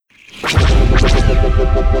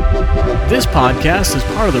This podcast is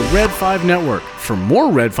part of the Red 5 Network. For more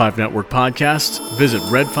Red 5 Network podcasts, visit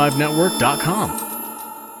red5network.com.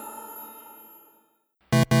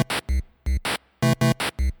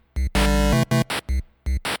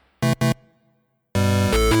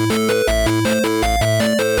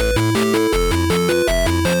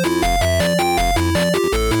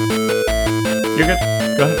 You're good.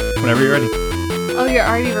 Go ahead. Whenever you're ready. Oh, you're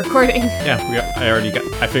already recording. Yeah,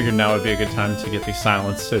 I figured now would be a good time to get the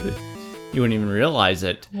silence so that you wouldn't even realize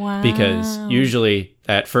it. Wow. Because usually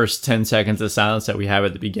that first 10 seconds of silence that we have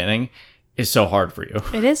at the beginning is so hard for you.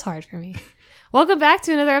 It is hard for me. Welcome back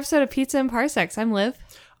to another episode of Pizza and Parsecs. I'm Liv.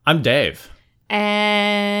 I'm Dave.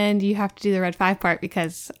 And you have to do the Red 5 part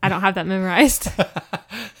because I don't have that memorized.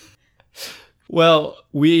 Well,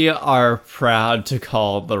 we are proud to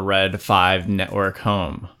call the Red 5 Network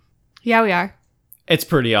home. Yeah, we are. It's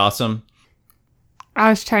pretty awesome. I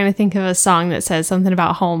was trying to think of a song that says something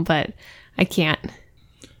about home, but I can't.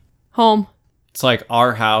 Home. It's like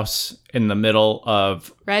our house in the middle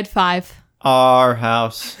of Red 5. our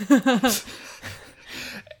house.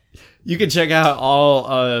 You can check out all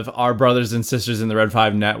of our brothers and sisters in the Red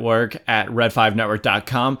 5 Network at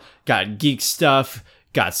red5network.com. Got geek stuff,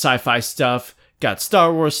 got sci-fi stuff, got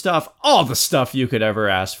Star Wars stuff, all the stuff you could ever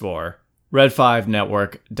ask for.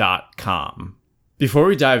 red5network.com. Before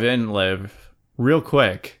we dive in, Liv, real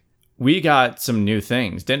quick, we got some new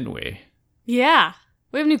things, didn't we? Yeah.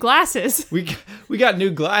 We have new glasses. We got new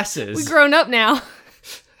glasses. We've grown up now.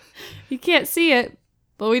 You can't see it,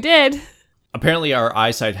 but we did. Apparently our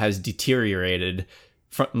eyesight has deteriorated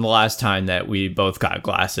from the last time that we both got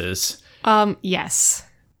glasses. Yes.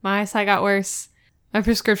 My eyesight got worse. My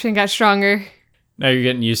prescription got stronger. Now you're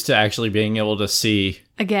getting used to actually being able to see.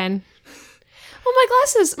 Again. Well,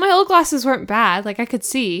 my old glasses weren't bad. Like, I could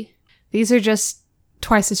see. These are just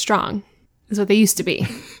twice as strong is what they used to be.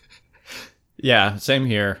 Yeah, same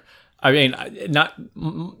here. I mean,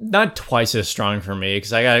 not twice as strong for me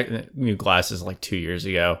because I got new glasses like 2 years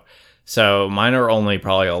ago. So mine are only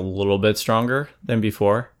probably a little bit stronger than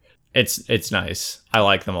before. It's nice. I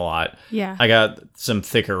like them a lot. Yeah. I got some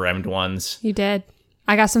thicker rimmed ones. You did.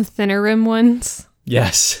 I got some thinner rim ones.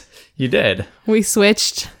 Yes, you did. We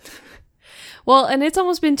switched. Well, and it's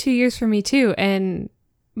almost been 2 years for me too, and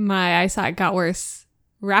my eyesight got worse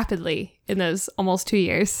rapidly in those almost 2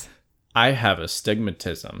 years. I have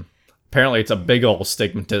astigmatism. Apparently it's a big old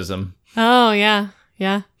stigmatism. Oh, yeah.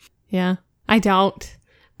 Yeah. Yeah. I don't.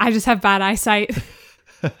 I just have bad eyesight.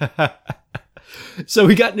 So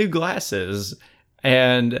we got new glasses.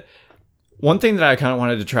 And one thing that I kind of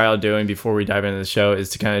wanted to try out doing before we dive into the show is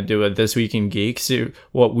to kind of do a This Week in Geeks,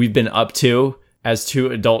 what we've been up to as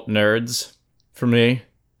two adult nerds. For me,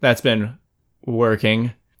 that's been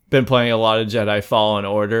working. Been playing a lot of Jedi Fallen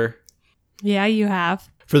Order. Yeah, you have.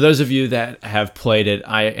 For those of you that have played it,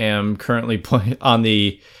 I am currently playing on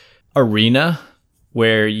the arena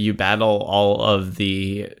where you battle all of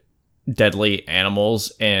the deadly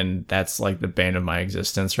animals, and that's like the bane of my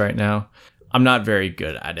existence right now. I'm not very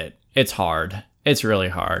good at it. It's hard. It's really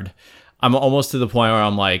hard. I'm almost to the point where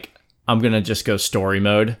I'm like, I'm going to just go story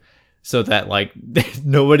mode so that like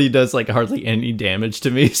nobody does like hardly any damage to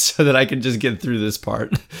me so that I can just get through this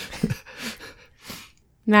part.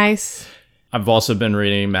 Nice. I've also been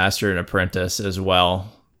reading Master and Apprentice as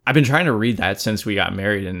well. I've been trying to read that since we got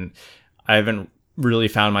married, and I haven't really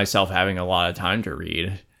found myself having a lot of time to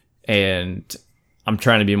read. And I'm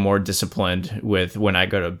trying to be more disciplined with when I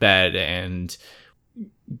go to bed and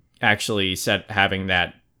actually having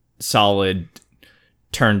that solid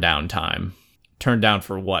turn down time. Turn down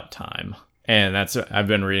for what time? And I've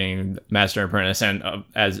been reading Master and Apprentice, and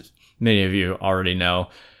as many of you already know,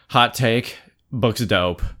 hot take, book's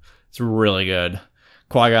dope. It's really good.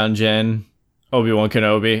 Qui-Gon Jinn, Obi-Wan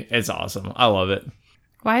Kenobi. It's awesome. I love it.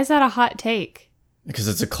 Why is that a hot take? Because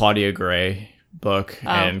it's a Claudia Gray book,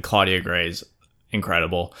 and Claudia Gray's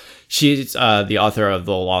incredible. She's the author of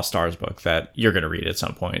the Lost Stars book that you're going to read at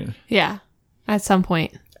some point. Yeah, at some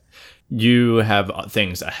point. You have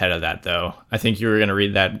things ahead of that, though. I think you were going to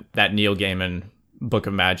read that Neil Gaiman Book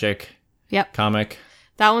of Magic comic.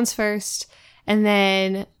 That one's first. And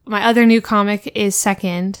then my other new comic is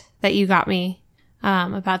second that you got me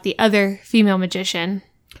about the other female magician.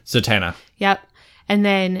 Zatanna. Yep. And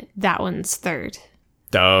then that one's third.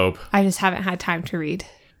 Dope. I just haven't had time to read.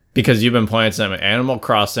 Because you've been playing some Animal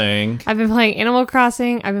Crossing. I've been playing Animal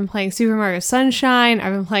Crossing. I've been playing Super Mario Sunshine.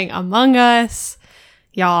 I've been playing Among Us.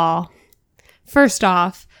 Y'all. First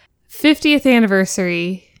off, 50th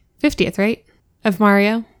anniversary. 50th, right? Of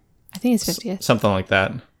Mario. I think it's 50th. Something like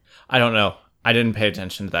that. I don't know. I didn't pay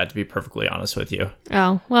attention to that, to be perfectly honest with you.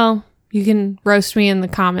 Oh, well, You can roast me in the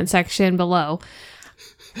comment section below.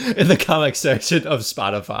 In the comic section of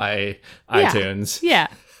Spotify, Yeah. iTunes. Yeah.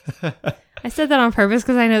 I said that on purpose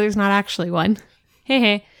because I know there's not actually one.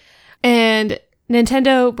 Hey. And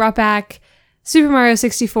Nintendo brought back Super Mario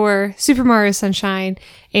 64, Super Mario Sunshine,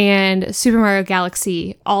 and Super Mario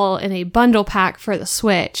Galaxy all in a bundle pack for the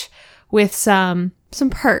Switch with some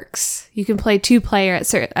perks. You can play 2-player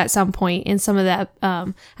at some point in some of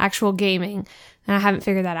the actual gaming. And I haven't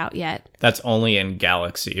figured that out yet. That's only in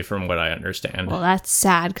Galaxy, from what I understand. Well, that's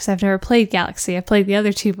sad because I've never played Galaxy. I've played the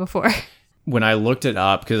other two before. When I looked it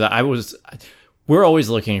up, because we're always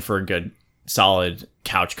looking for good, solid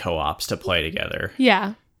couch co-ops to play together.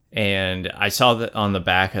 Yeah. And I saw that on the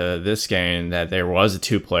back of this game that there was a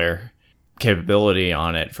 2-player capability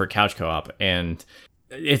on it for couch co-op. And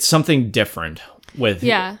it's something different with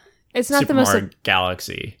It's not Super the most Mario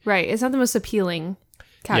Galaxy. right. It's not the most appealing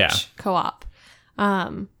couch Yeah. co-op.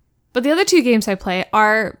 But the other two games I play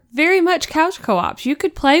are very much couch co-ops. You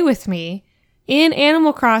could play with me in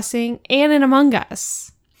Animal Crossing and in Among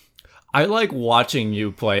Us. I like watching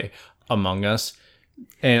you play Among Us,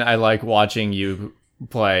 and I like watching you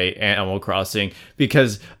play Animal Crossing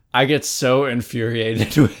because I get so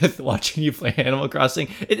infuriated with watching you play Animal Crossing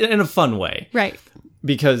in a fun way. Right.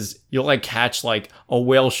 Because you'll like catch like a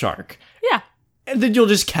whale shark, Yeah. and then you'll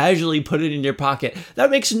just casually put it in your pocket. That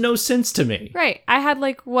makes no sense to me. Right. I had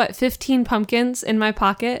 15 pumpkins in my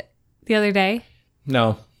pocket the other day.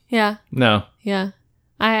 No. Yeah. No. Yeah.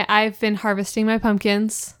 I've been harvesting my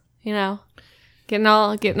pumpkins, getting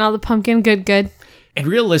all the pumpkin good. And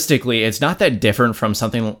realistically, it's not that different from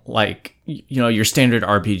something like, your standard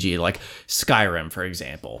RPG, like Skyrim, for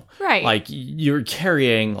example. Right. Like, you're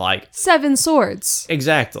carrying, 7 swords.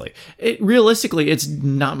 Exactly. Realistically, it's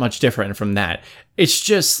not much different from that. It's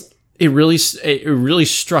just, it really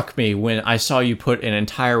struck me when I saw you put an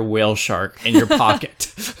entire whale shark in your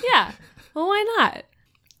pocket. Yeah. Well, why not?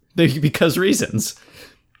 Because reasons.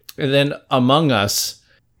 And then Among Us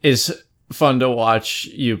is fun to watch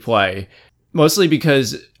you play. Mostly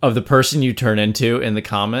because of the person you turn into in the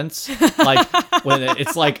comments. Like, when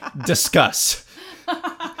it's like, discuss.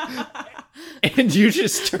 And you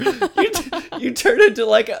just, you turn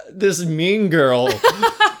into this mean girl.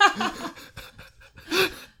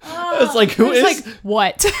 It's like,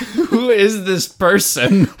 what? who is this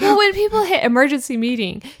person? Well, when people hit emergency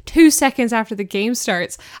meeting 2 seconds after the game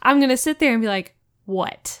starts, I'm going to sit there and be like,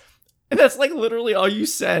 what? And that's literally all you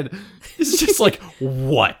said. It's just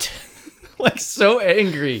what? So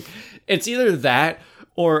angry. It's either that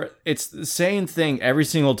or it's the same thing every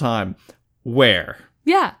single time. Where?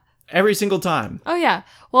 Yeah. Every single time. Oh, yeah.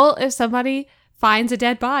 Well, if somebody finds a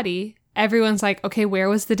dead body, everyone's like, okay, where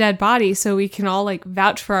was the dead body? So we can all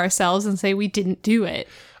vouch for ourselves and say we didn't do it.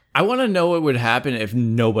 I want to know what would happen if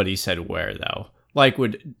nobody said where, though.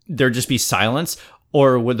 Would there just be silence?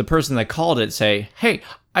 Or would the person that called it say, hey,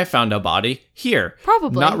 I found a body here?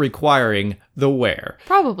 Probably. Not requiring the where.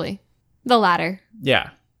 Probably. The latter.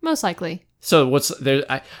 Yeah. Most likely. So what's there?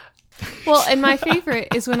 Well, and my favorite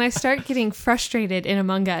is when I start getting frustrated in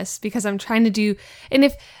Among Us because I'm trying to do, and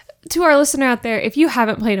if, to our listener out there, if you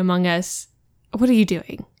haven't played Among Us, what are you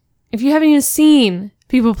doing? If you haven't even seen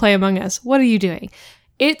people play Among Us, what are you doing?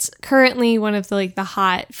 It's currently one of the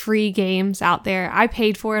hot free games out there. I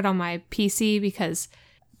paid for it on my PC because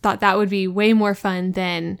thought that would be way more fun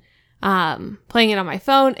than playing it on my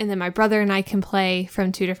phone. And then my brother and I can play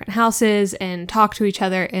from 2 different houses and talk to each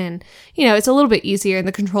other. And, it's a little bit easier and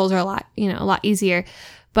the controls are a lot easier.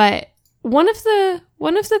 But one of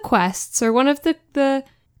the quests or one of the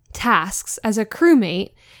tasks as a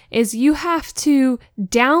crewmate is you have to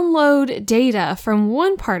download data from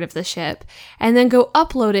one part of the ship and then go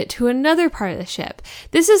upload it to another part of the ship.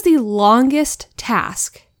 This is the longest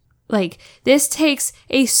task. This takes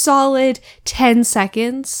a solid 10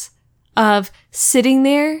 seconds of sitting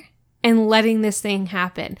there and letting this thing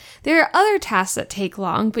happen. There are other tasks that take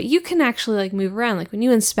long, but you can actually move around. When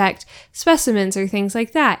you inspect specimens or things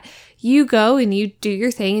like that, you go and you do your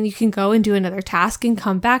thing and you can go and do another task and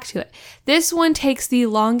come back to it. This one takes the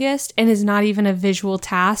longest and is not even a visual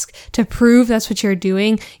task to prove that's what you're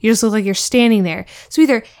doing. You just look like you're standing there. So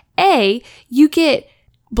either A, you get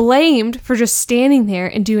blamed for just standing there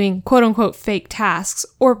and doing quote unquote fake tasks,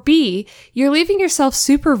 or B, you're leaving yourself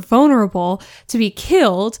super vulnerable to be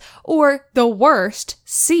killed, or the worst,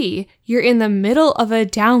 C, you're in the middle of a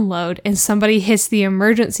download and somebody hits the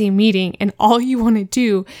emergency meeting and all you want to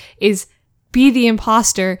do is be the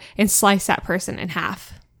imposter and slice that person in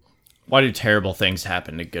half. Why do terrible things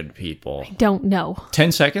happen to good people? Don't know.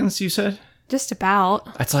 10 seconds, you said? Just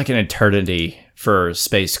about. That's like an eternity for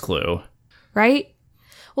Space Clue. Right?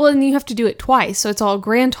 Well, and you have to do it twice, so it's all a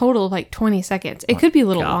grand total of like 20 seconds. It could be a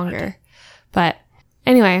little longer. But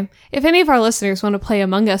anyway, if any of our listeners want to play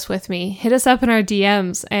Among Us with me, hit us up in our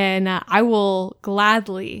DMs, and I will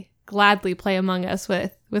gladly play Among Us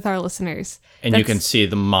with our listeners. And you can see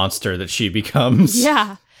the monster that she becomes.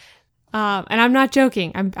 Yeah. And I'm not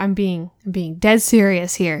joking. I'm being dead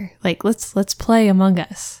serious here. Like, let's play Among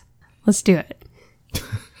Us. Let's do it.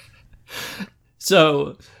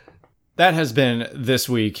 So that has been This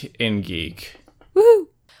Week in Geek. Woohoo!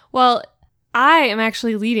 Well, I am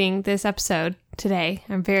actually leading this episode today.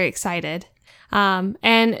 I'm very excited.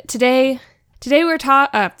 And today we're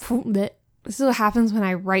this is what happens when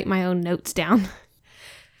I write my own notes down.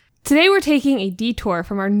 Today we're taking a detour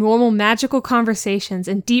from our normal magical conversations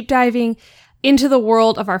and deep diving into the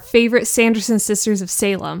world of our favorite Sanderson sisters of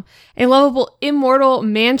Salem, a lovable, immortal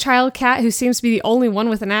man-child cat who seems to be the only one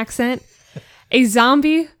with an accent, a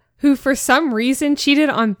zombie who for some reason cheated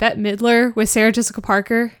on Bette Midler with Sarah Jessica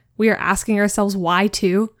Parker. We are asking ourselves why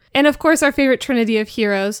too. And of course our favorite trinity of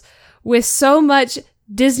heroes with so much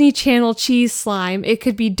Disney Channel cheese slime, it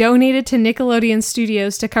could be donated to Nickelodeon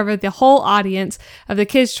Studios to cover the whole audience of the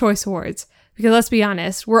Kids' Choice Awards. Because let's be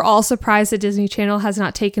honest, we're all surprised that Disney Channel has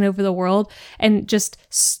not taken over the world and just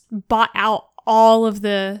bought out all of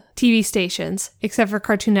the TV stations, except for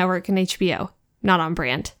Cartoon Network and HBO. Not on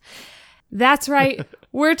brand. That's right,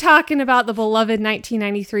 we're talking about the beloved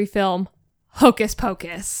 1993 film, Hocus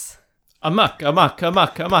Pocus. Amok.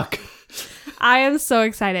 I am so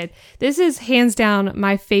excited. This is hands down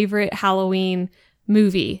my favorite Halloween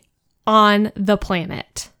movie on the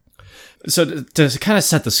planet. So to kind of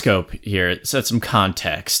set the scope here, set some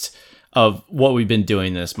context of what we've been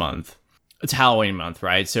doing this month. It's Halloween month,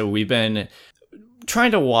 right? So we've been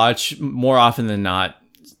trying to watch more often than not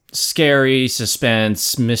scary,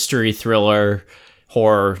 suspense, mystery, thriller,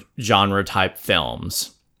 horror genre type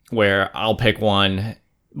films where I'll pick one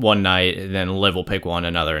night and then Liv will pick one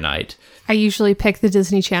another night. I usually pick the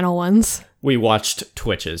Disney Channel ones. We watched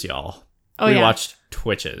Twitches, y'all. We watched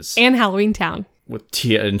Twitches. And Halloween Town. With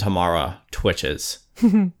Tia and Tamara, Twitches.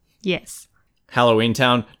 Yes. Halloween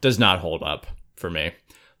Town does not hold up for me.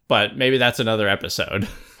 But maybe that's another episode.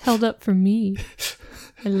 Held up for me.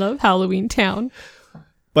 I love Halloween Town.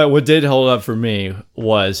 But what did hold up for me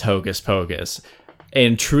was Hocus Pocus.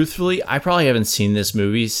 And truthfully, I probably haven't seen this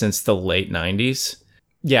movie since the late 90s.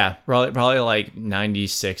 Yeah, probably like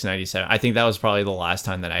 96, 97. I think that was probably the last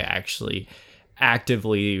time that I actually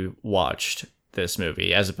actively watched this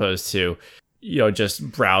movie, as opposed to,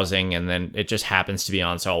 just browsing and then it just happens to be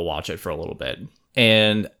on, so I'll watch it for a little bit.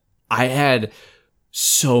 And I had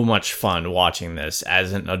so much fun watching this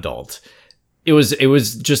as an adult. It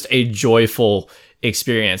was just a joyful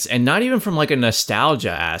experience, and not even from like a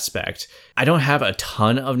nostalgia aspect. I don't have a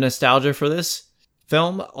ton of nostalgia for this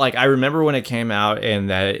film. Like, I remember when it came out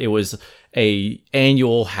and that it was a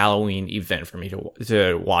annual Halloween event for me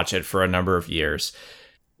to watch it for a number of years,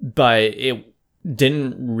 but it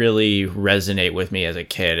didn't really resonate with me as a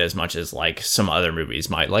kid as much as like some other movies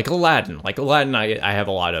might, like Aladdin. I have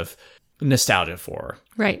a lot of nostalgia for.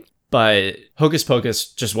 Right. But Hocus Pocus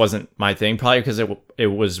just wasn't my thing, probably because it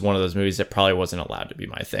was one of those movies that probably wasn't allowed to be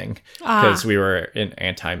my thing, because we were an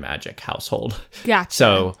anti-magic household. Gotcha.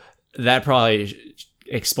 So that probably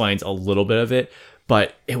explains a little bit of it,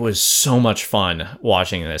 but it was so much fun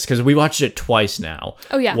watching this, because we watched it twice now.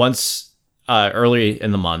 Oh, yeah. Once early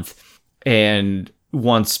in the month, and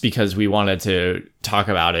once because we wanted to talk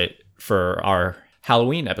about it for our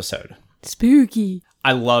Halloween episode. Spooky.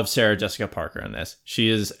 I love Sarah Jessica Parker in this. She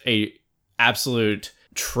is a absolute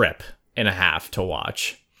trip and a half to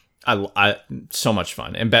watch. I so much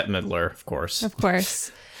fun. And Bette Midler, of course. Of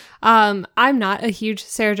course. I'm not a huge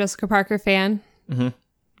Sarah Jessica Parker fan. Mm-hmm.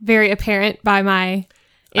 Very apparent by my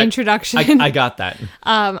introduction. I got that.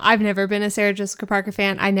 I've never been a Sarah Jessica Parker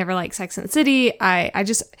fan. I never liked Sex and the City. I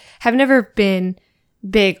just have never been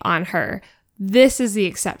big on her. This is the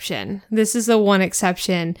exception. This is the one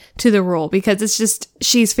exception to the rule, because it's just,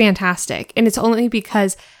 she's fantastic. And it's only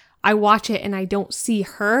because I watch it and I don't see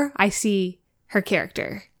her. I see her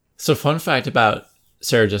character. So, fun fact about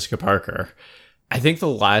Sarah Jessica Parker. I think the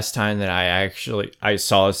last time that I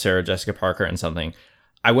saw Sarah Jessica Parker in something,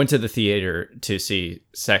 I went to the theater to see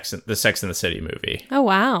the Sex and the City movie. Oh,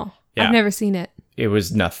 wow. Yeah. I've never seen it. It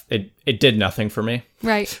was nothing. It did nothing for me.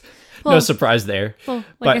 Right. Well, no surprise there. Well,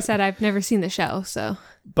 I said, I've never seen the show, so.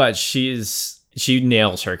 But she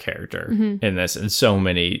nails her character in this in so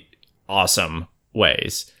many awesome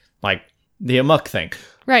ways. Like the Amok thing.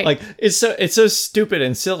 Right. Like it's so stupid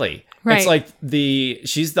and silly. Right. It's like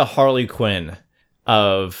she's the Harley Quinn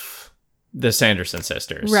of the Sanderson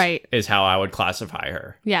sisters. Right. Is how I would classify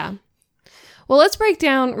her. Yeah. Well, let's break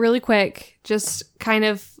down really quick just kind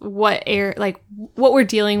of what we're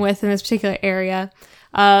dealing with in this particular area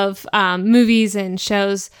of movies and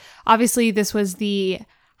shows. Obviously, this was the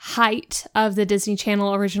height of the Disney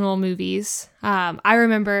Channel original movies. I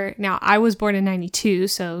remember, now I was born in 92,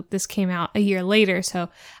 so this came out a year later, so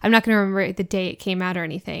I'm not going to remember the day it came out or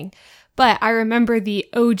anything. But I remember the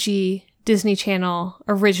OG Disney Channel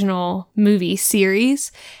original movie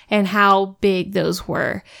series and how big those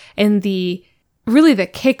were. And the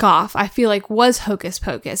kickoff, I feel like, was Hocus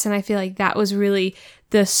Pocus. And I feel like that was really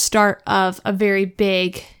the start of a very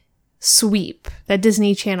big sweep that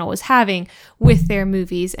Disney Channel was having with their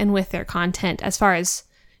movies and with their content as far as,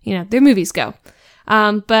 their movies go.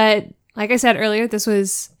 But like I said earlier, this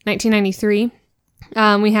was 1993.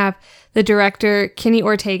 We have the director, Kenny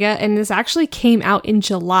Ortega, and this actually came out in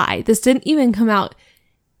July. This didn't even come out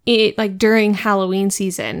during Halloween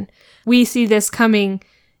season. We see this coming,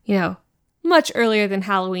 much earlier than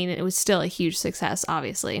Halloween, and it was still a huge success,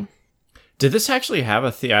 obviously. Did this actually have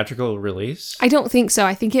a theatrical release? I don't think so.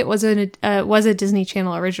 I think it was a Disney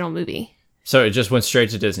Channel original movie. So it just went straight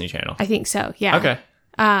to Disney Channel? I think so, yeah. Okay.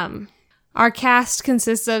 Our cast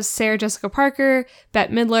consists of Sarah Jessica Parker,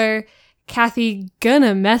 Bette Midler, Kathy,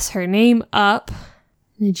 gonna mess her name up,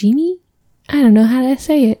 Najimy? I don't know how to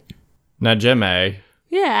say it. Najimy.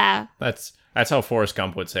 Yeah. That's how Forrest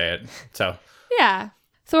Gump would say it. So. Yeah.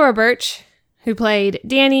 Thora Birch, who played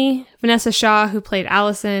Danny, Vanessa Shaw, who played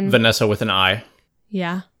Allison. Vanessa with an I.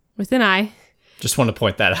 Yeah, with an I. Just want to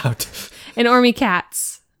point that out. And Ormy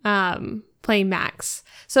Katz, playing Max.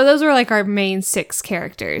 So those were our main 6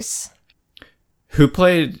 characters. Who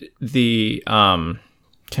played the, can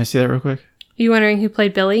I see that real quick? Are you wondering who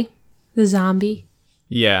played Billy? The zombie?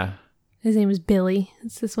 Yeah. His name was Billy.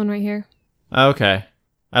 It's this one right here. Okay.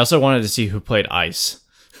 I also wanted to see who played Ice.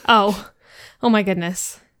 Oh my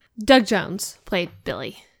goodness. Doug Jones played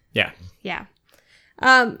Billy. Yeah. Yeah.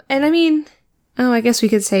 And I mean, I guess we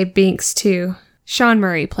could say Binks too. Sean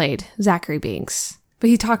Murray played Zachary Binks, but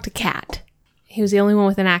he talked to Cat. He was the only one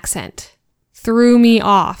with an accent. Threw me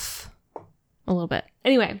off a little bit.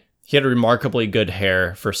 Anyway. He had remarkably good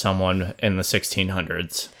hair for someone in the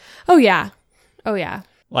 1600s. Oh, yeah.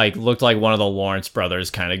 Looked like one of the Lawrence brothers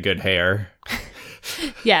kind of good hair.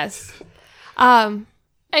 Yes. And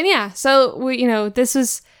yeah, so this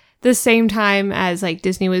was the same time as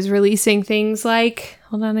Disney was releasing things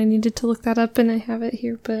hold on, I needed to look that up and I have it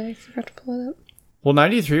here, but I forgot to pull it up. Well,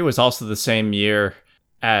 93 was also the same year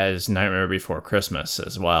as Nightmare Before Christmas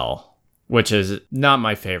as well, which is not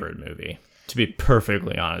my favorite movie, to be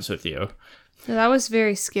perfectly honest with you. That was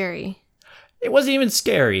very scary. It wasn't even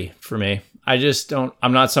scary for me.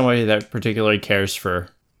 I'm not somebody that particularly cares for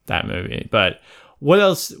that movie. But what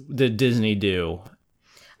else did Disney do?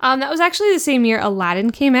 That was actually the same year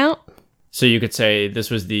Aladdin came out. So you could say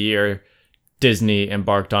this was the year Disney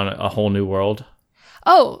embarked on a whole new world?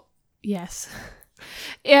 Oh, yes.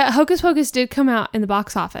 Yeah, Hocus Pocus did come out in the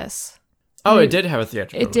box office. Oh, it did have a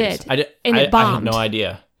theatrical release. It did. And it bombed. I had no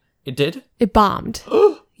idea. It did? It bombed.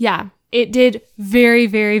 Yeah. It did very,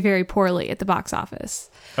 very, very poorly at the box office.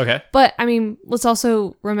 Okay. But, I mean, let's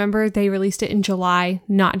also remember they released it in July,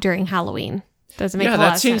 not during Halloween. Doesn't make a lot of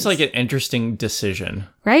sense. Yeah, that seems like an interesting decision.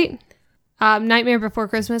 Right? Nightmare Before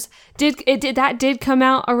Christmas did come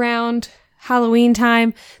out around Halloween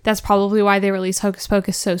time. That's probably why they released Hocus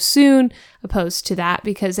Pocus so soon, opposed to that,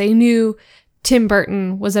 because they knew Tim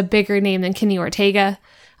Burton was a bigger name than Kenny Ortega.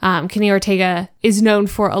 Kenny Ortega is known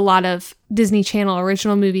for a lot of Disney Channel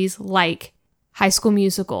original movies like High School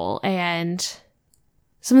Musical and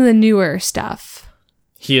some of the newer stuff.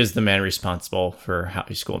 He is the man responsible for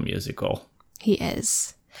High School Musical. He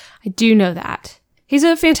is. I do know that. He's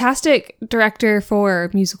a fantastic director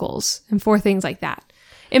for musicals and for things like that,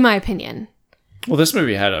 in my opinion. Well, this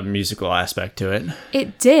movie had a musical aspect to it.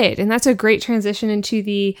 It did, and that's a great transition into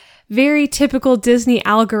the very typical Disney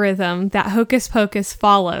algorithm that Hocus Pocus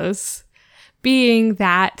follows, being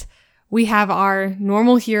that we have our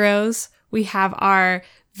normal heroes, we have our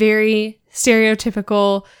very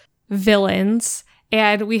stereotypical villains,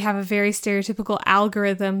 and we have a very stereotypical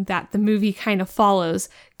algorithm that the movie kind of follows,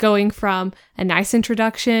 going from a nice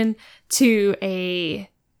introduction to a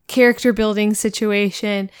character building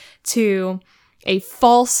situation to a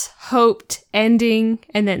false hoped ending,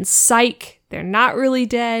 and then psych, they're not really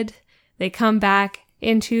dead. They come back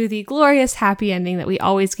into the glorious happy ending that we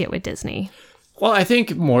always get with Disney. Well, I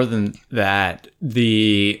think more than that,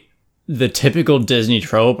 the typical Disney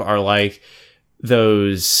trope are like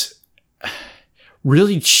those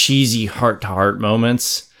really cheesy heart-to-heart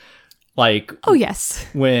moments Like, Oh, yes.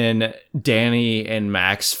 when Danny and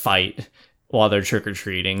Max fight while they're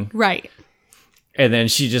trick-or-treating. Right. And then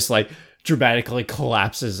she just, like, dramatically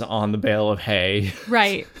collapses on the bale of hay.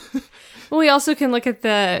 Right. Well, we also can look at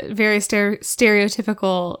the very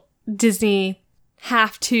stereotypical Disney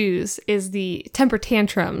have-tos is the temper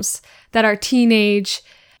tantrums that our teenage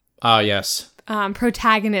Yes.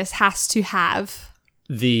 protagonist has to have.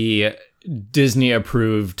 The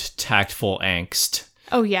Disney-approved tactful angst.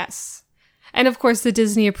 Oh, yes. And of course, the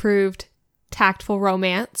Disney-approved tactful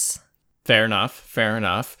romance. Fair enough. Fair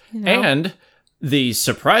enough. You know? And the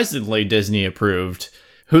surprisingly Disney-approved...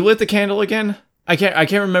 Who lit the candle again? I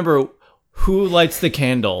can't remember who lights the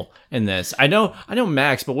candle in this. I know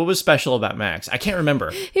Max, but what was special about Max? I can't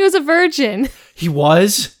remember. He was a virgin. He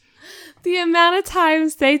was? The amount of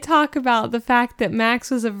times they talk about the fact that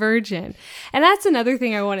Max was a virgin. And that's another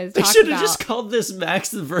thing I wanted to They talk should about. have just called this Max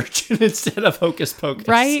the Virgin instead of Hocus Pocus.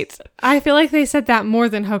 Right? I feel like they said that more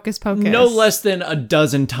than Hocus Pocus. No less than a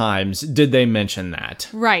dozen times did they mention that.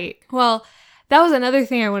 Right. Well, that was another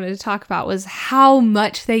thing I wanted to talk about was how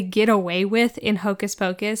much they get away with in Hocus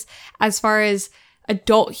Pocus as far as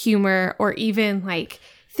adult humor or even like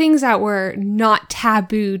things that were not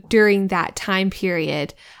taboo during that time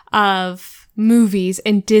period of movies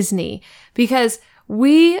and Disney, because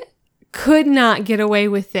we could not get away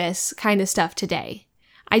with this kind of stuff today.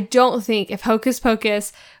 I don't think if Hocus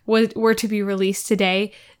Pocus were to be released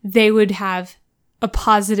today, they would have a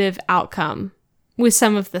positive outcome with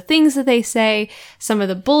some of the things that they say, some of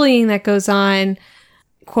the bullying that goes on,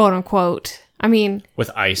 quote unquote. I mean,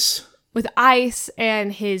 With Ice. with Ice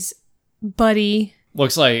and his buddy.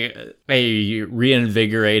 Looks like a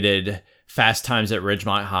reinvigorated Fast Times at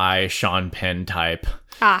Ridgemont High Sean Penn type.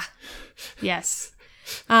 Ah, yes.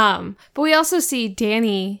 But we also see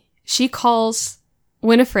Danny, she calls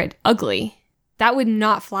Winifred ugly. That would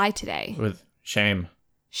not fly today. With shame.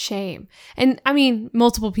 Shame. And I mean,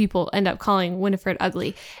 multiple people end up calling Winifred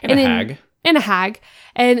ugly. And a hag. And a hag.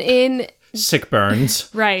 And in... Sick burns.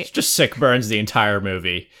 Right. Just sick burns the entire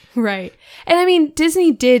movie. Right. And I mean,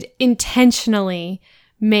 Disney did intentionally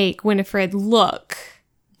make Winifred look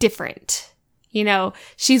different. You know,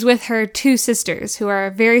 she's with her two sisters who are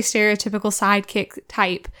very stereotypical sidekick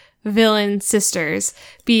type villain sisters,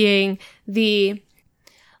 being the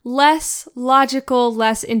less logical,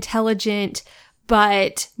 less intelligent,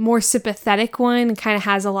 but more sympathetic one, kind of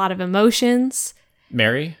has a lot of emotions.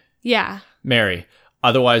 Mary? Yeah. Mary.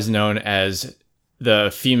 Otherwise known as the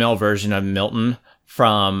female version of Milton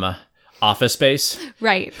from Office Space.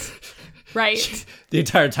 Right. Right. The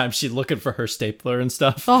entire time she's looking for her stapler and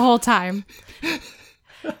stuff. The whole time.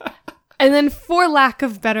 And then, for lack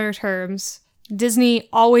of better terms, Disney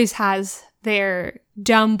always has their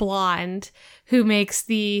dumb blonde who makes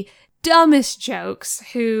the dumbest jokes,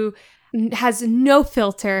 who has no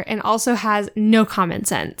filter and also has no common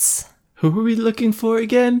sense. Who are we looking for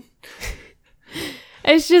again?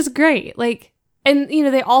 It's just great. Like, and you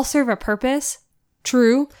know, they all serve a purpose.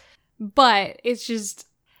 True. But it's just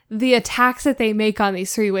the attacks that they make on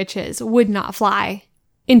these three witches would not fly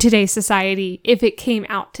in today's society if it came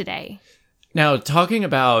out today. Now, talking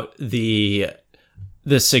about the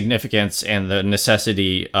significance and the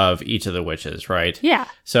necessity of each of the witches, right? Yeah.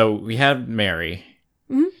 So we have Mary,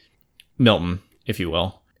 Milton, if you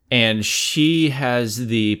will, and she has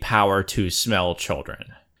the power to smell children.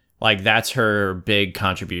 Like, that's her big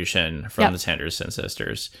contribution from the Sanderson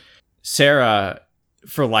sisters. Sarah,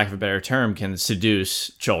 for lack of a better term, can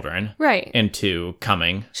seduce children into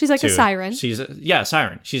coming. She's like a siren.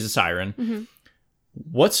 Siren. She's a siren. Mm-hmm.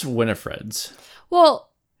 What's Winifred's?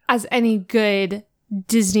 Well, as any good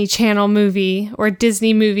Disney Channel movie or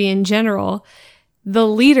Disney movie in general, the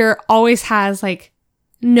leader always has like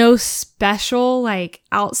no special like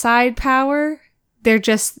outside power. They're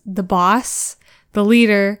just the boss, the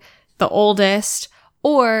leader, the oldest,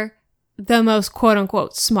 or the most quote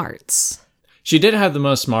unquote smarts. She did have the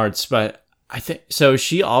most smarts, but I think so.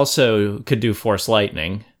 She also could do Force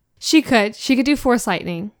Lightning. She could do Force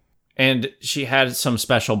Lightning. And she had some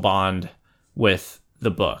special bond with the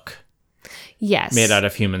book. Yes. Made out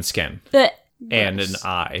of human skin. And an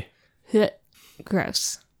eye.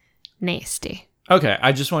 Gross. Nasty. Okay,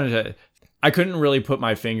 I just wanted to... I couldn't really put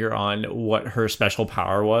my finger on what her special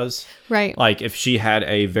power was. Right. Like, if she had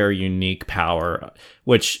a very unique power,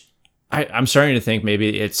 which I'm starting to think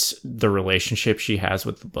maybe it's the relationship she has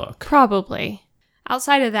with the book. Probably.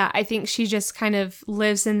 Outside of that, I think she just kind of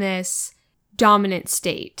lives in this dominant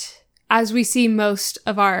state, as we see most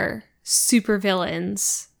of our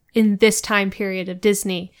supervillains in this time period of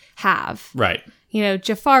Disney have. Right. You know,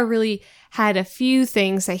 Jafar really had a few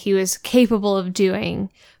things that he was capable of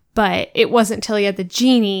doing, But it wasn't till he had the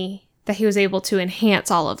genie that he was able to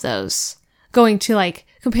enhance all of those. Going to like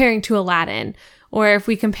comparing to Aladdin, or if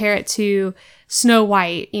we compare it to Snow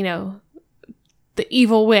White, you know, the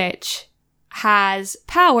evil witch has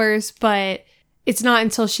powers, but it's not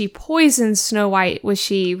until she poisons Snow White was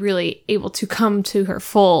she really able to come to her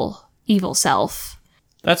full evil self.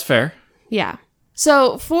 That's fair. Yeah.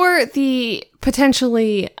 So for the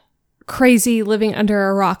potentially crazy living under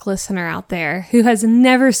a rock listener out there who has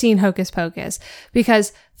never seen Hocus Pocus,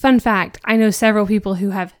 because fun fact, I know several people who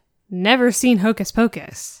have never seen Hocus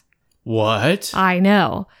Pocus. What? I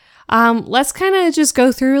know. Let's kind of just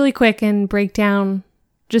go through really quick and break down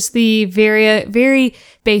just the very, very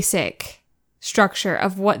basic structure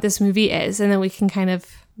of what this movie is, and then we can kind of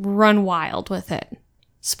run wild with it.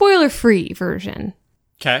 Spoiler-free version.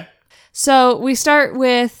 Okay. So we start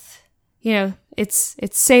with, you know, it's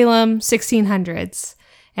Salem 1600s,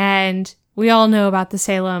 and we all know about the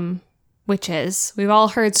Salem witches. We've all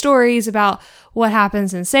heard stories about what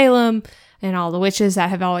happens in Salem and all the witches that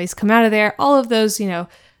have always come out of there. All of those, you know,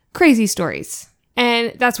 crazy stories.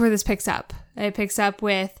 And that's where this picks up. It picks up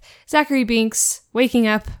with Zachary Binks waking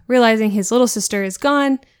up, realizing his little sister is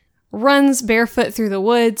gone, runs barefoot through the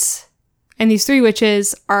woods, and these three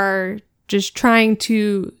witches are just trying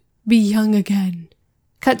to be young again.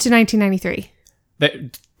 Cut to 1993.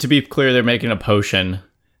 To be clear, they're making a potion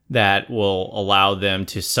that will allow them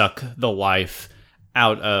to suck the life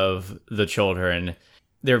out of the children,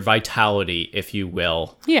 their vitality, if you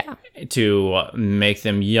will. Yeah. To make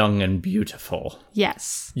them young and beautiful.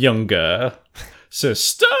 Yes. Younger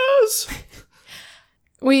sisters.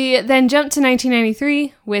 We then jump to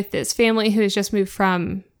 1993 with this family who has just moved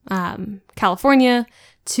from California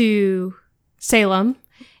to Salem.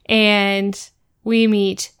 And we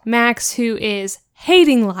meet Max, who is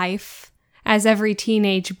hating life, as every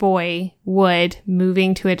teenage boy would,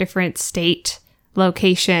 moving to a different state,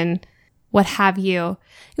 location, what have you.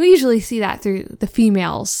 We usually see that through the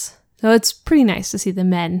females. So it's pretty nice to see the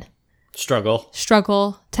men struggle,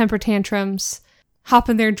 temper tantrums, hop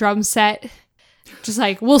in their drum set. Just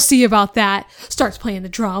like, we'll see about that. Starts playing the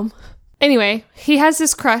drum. Anyway, he has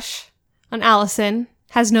this crush on Allison,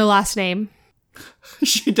 has no last name.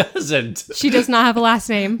 She doesn't. She does not have a last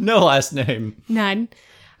name. No last name. None.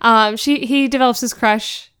 He develops his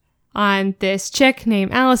crush on this chick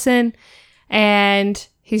named Allison, and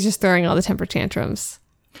he's just throwing all the temper tantrums.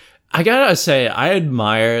 I gotta say, I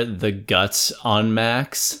admire the guts on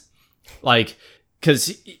Max. Like,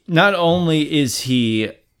 because not only is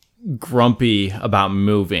he grumpy about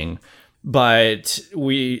moving, but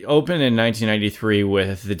we open in 1993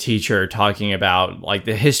 with the teacher talking about like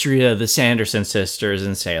the history of the Sanderson sisters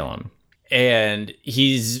in Salem. And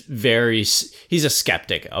he's a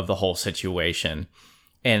skeptic of the whole situation.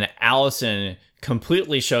 And Allison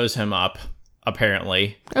completely shows him up,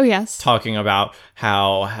 apparently. Oh, yes. Talking about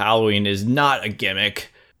how Halloween is not a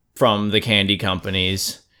gimmick from the candy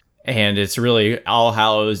companies. And it's really All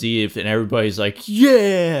Hallows Eve, and everybody's like,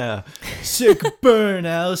 yeah, sick burn,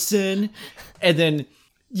 Allison. And then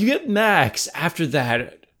you get Max after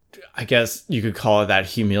that, I guess you could call it that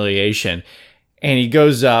humiliation. And he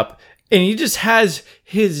goes up, and he just has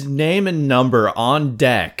his name and number on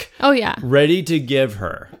deck. Oh, yeah. Ready to give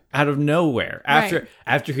her out of nowhere. Right.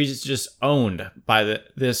 After he's just owned by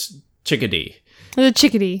this chickadee. The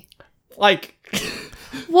chickadee. Like,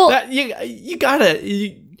 well, that, you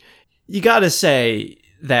gotta say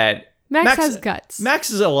that Max has guts. Max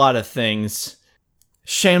is a lot of things.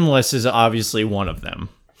 Shameless is obviously one of them.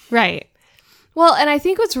 Right. Well, and I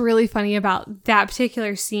think what's really funny about that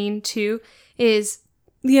particular scene, too, is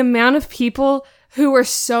the amount of people who were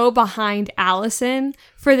so behind Allison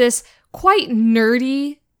for this quite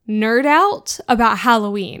nerdy nerd out about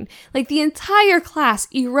Halloween. Like, the entire class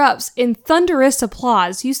erupts in thunderous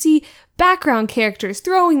applause. You see background characters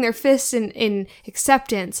throwing their fists in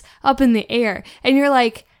acceptance up in the air. And you're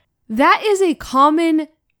like, that is a common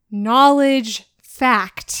knowledge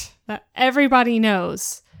fact that everybody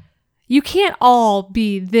knows. You can't all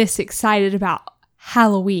be this excited about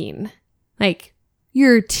Halloween. Like,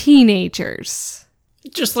 you're teenagers.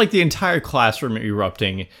 Just like the entire classroom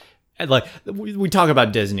erupting. And like, we talk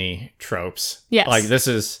about Disney tropes. Yes. Like, this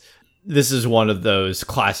is one of those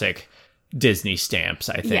classic Disney stamps,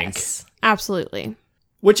 I think. Yes, absolutely.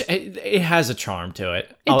 Which, it has a charm to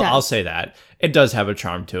it. I'll say that. It does have a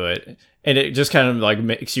charm to it. And it just kind of like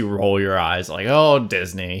makes you roll your eyes like, oh,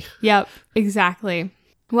 Disney. Yep, exactly.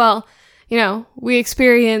 Well, you know, we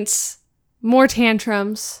experience more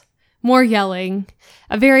tantrums, more yelling,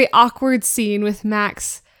 a very awkward scene with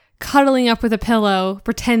Max cuddling up with a pillow,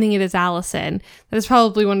 pretending it is Allison. That is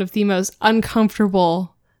probably one of the most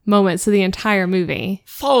uncomfortable moments of the entire movie.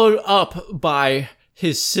 Followed up by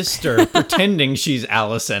his sister pretending she's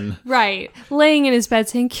Allison. Right. Laying in his bed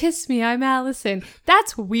saying, "Kiss me, I'm Allison."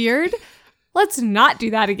 That's weird. Let's not do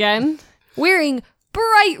that again. Wearing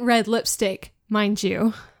bright red lipstick, mind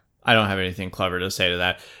you. I don't have anything clever to say to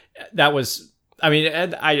that. That was, I mean,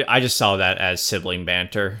 I just saw that as sibling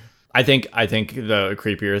banter. I think the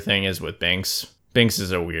creepier thing is with Binks. Binks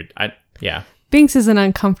is a weird, yeah. Binks is an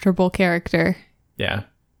uncomfortable character. Yeah,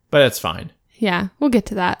 but it's fine. Yeah, we'll get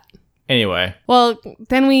to that. Anyway. Well,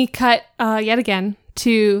 then we cut yet again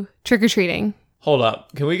to trick-or-treating. Hold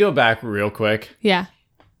up. Can we go back real quick? Yeah.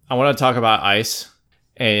 I want to talk about Ice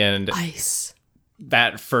and Ice.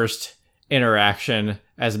 That first interaction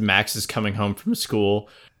as Max is coming home from school,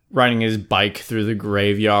 riding his bike through the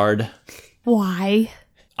graveyard. Why?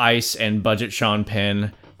 Ice and Budget Sean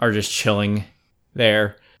Penn are just chilling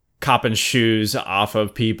there, copping shoes off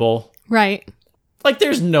of people. Right. Like,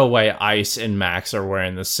 there's no way Ice and Max are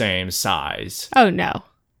wearing the same size. Oh, no.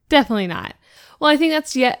 Definitely not. Well, I think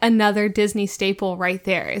that's yet another Disney staple right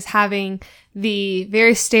there, is having the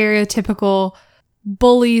very stereotypical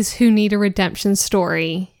bullies who need a redemption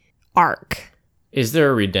story arc. Is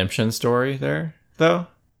there a redemption story there, though?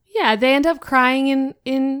 Yeah, they end up crying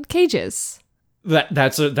in cages.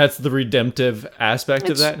 That's the redemptive aspect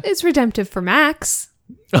of that? It's redemptive for Max.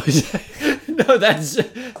 No,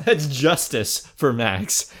 that's justice for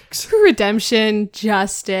Max. Redemption,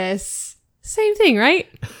 justice. Same thing, right?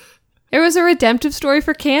 There was a redemptive story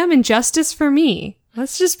for Cam and justice for me.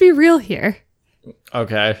 Let's just be real here.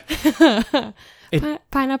 Okay.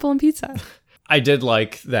 Pineapple and pizza. I did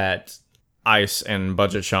like that Ice and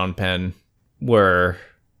Budget Sean Penn were...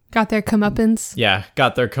 Got their comeuppance. Yeah,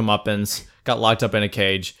 got their comeuppance, got locked up in a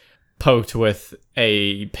cage, poked with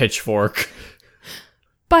a pitchfork.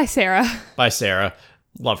 By Sarah. By Sarah.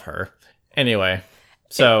 Love her. Anyway,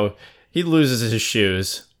 so he loses his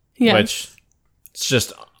shoes, yes. Which it's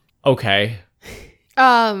just okay.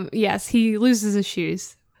 Yes, he loses his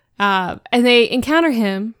shoes. And they encounter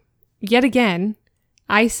him yet again,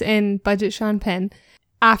 Ice and Budget Sean Penn,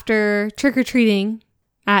 after trick-or-treating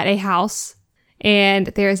at a house, and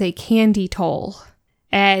there's a candy toll.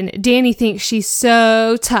 And Danny thinks she's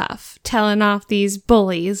so tough, telling off these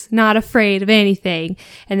bullies, not afraid of anything,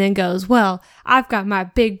 and then goes, "Well, I've got my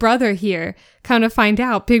big brother here." Come to find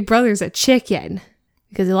out, Big Brother's a chicken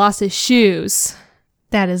because he lost his shoes.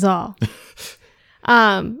 That is all.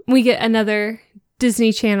 We get another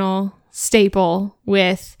Disney Channel staple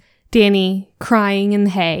with Danny crying in the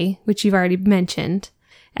hay, which you've already mentioned,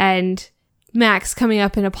 and Max coming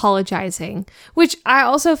up and apologizing, which I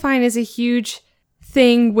also find is a huge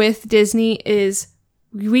thing with Disney, is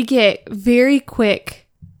we get very quick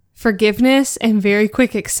forgiveness and very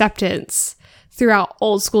quick acceptance throughout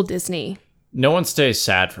old school Disney. No one stays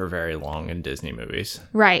sad for very long in Disney movies.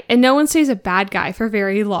 Right. And no one stays a bad guy for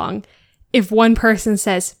very long if one person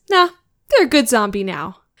says, "Nah, they're a good zombie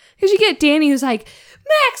now." Because you get Danny who's like,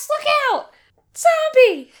 "Max, look out!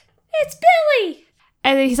 Zombie! It's Billy!"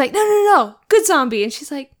 And then he's like, No, good zombie." And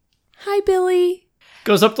she's like, "Hi, Billy."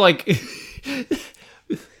 Goes up to like...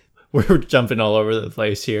 We're jumping all over the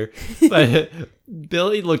place here. But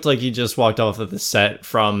Billy looked like he just walked off of the set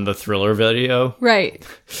from the Thriller video. Right.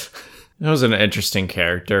 That was an interesting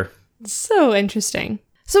character. So interesting.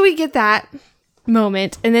 So we get that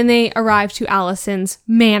moment, and then they arrive to Allison's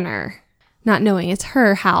manor, not knowing it's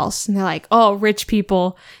her house. And they're like, "Oh, rich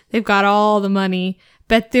people. They've got all the money.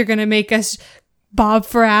 Bet they're going to make us bob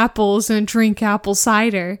for apples and drink apple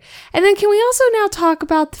cider." And then can we also now talk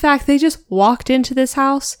about the fact they just walked into this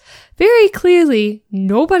house? Very clearly,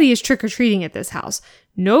 nobody is trick-or-treating at this house.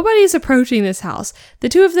 Nobody is approaching this house. The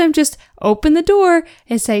two of them just open the door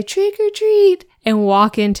and say trick or treat and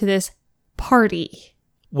walk into this party.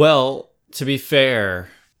 Well, to be fair,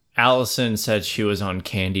 Allison said she was on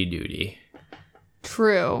candy duty.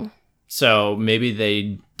 True. So maybe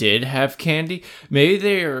they did have candy. Maybe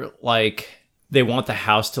they're like, they want the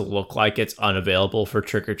house to look like it's unavailable for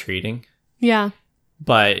trick-or-treating. Yeah.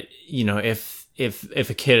 But, you know, if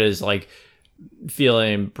a kid is like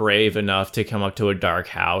feeling brave enough to come up to a dark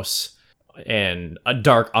house and a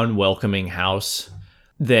dark, unwelcoming house,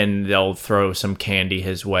 then they'll throw some candy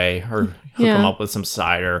his way or hook him up with some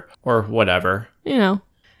cider or whatever. You know,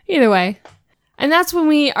 either way. And that's when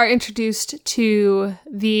we are introduced to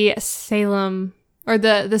the Salem or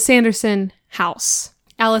the Sanderson house.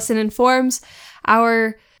 Allison informs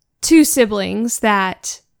our two siblings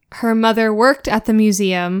that her mother worked at the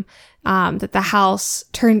museum that the house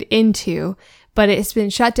turned into, but it's been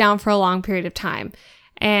shut down for a long period of time.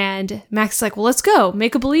 And Max is like, well, let's go.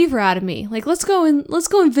 Make a believer out of me. Like, let's go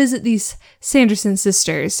and visit these Sanderson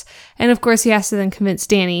sisters. And of course, he has to then convince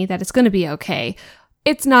Danny that it's going to be okay.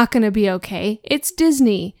 It's not going to be okay. It's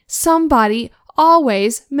Disney. Somebody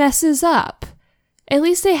always messes up. At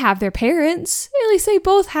least they have their parents. At least they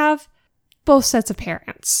both have both sets of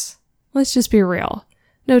parents. Let's just be real.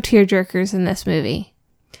 No tearjerkers in this movie.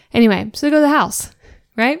 Anyway, so they go to the house,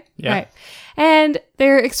 right? Yeah. Right. And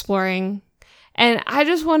they're exploring. And I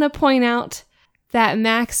just want to point out that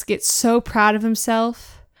Max gets so proud of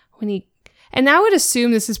himself when he... And I would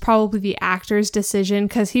assume this is probably the actor's decision,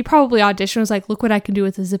 because he probably auditioned, was like, look what I can do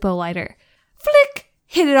with a Zippo lighter. Flick!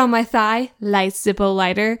 Hit it on my thigh. Light Zippo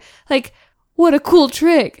lighter. Like, what a cool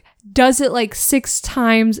trick. Does it like 6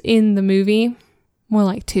 times in the movie. More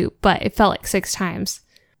like 2, but it felt like 6 times.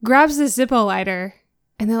 Grabs the Zippo lighter,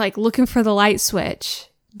 and they're like looking for the light switch.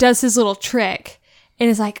 Does his little trick. And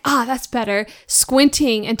is like, that's better.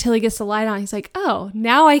 Squinting until he gets the light on. He's like, oh,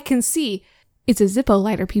 now I can see. It's a Zippo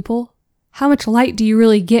lighter, people. How much light do you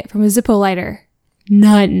really get from a Zippo lighter?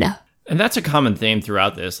 None. And that's a common theme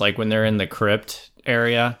throughout this. Like when they're in the crypt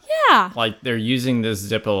area. Yeah. Like they're using this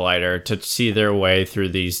Zippo lighter to see their way through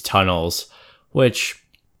these tunnels, which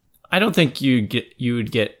I don't think you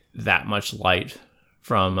would get that much light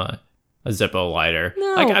from a Zippo lighter.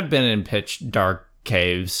 No. Like I've been in pitch dark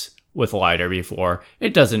caves with a lighter before.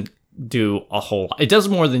 It doesn't do a whole lot. It does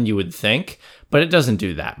more than you would think, but it doesn't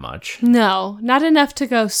do that much. No, not enough to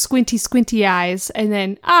go squinty eyes and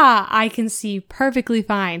then, I can see perfectly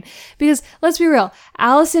fine. Because let's be real,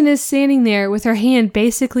 Allison is standing there with her hand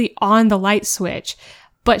basically on the light switch,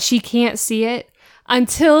 but she can't see it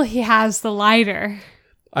until he has the lighter.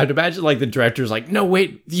 I'd imagine like the director's like, no,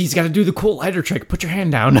 wait, he's got to do the cool lighter trick. Put your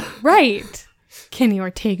hand down. Right. Kenny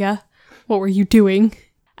Ortega, what were you doing?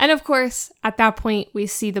 And of course, at that point, we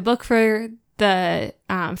see the book for the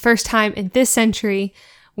first time in this century.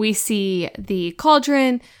 We see the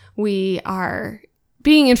cauldron. We are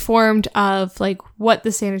being informed of like what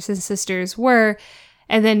the Sanderson sisters were.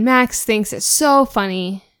 And then Max thinks it's so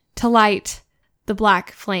funny to light the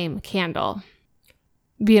black flame candle,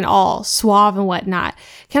 being all suave and whatnot.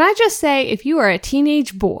 Can I just say, if you are a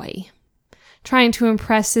teenage boy trying to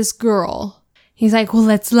impress this girl, he's like, well,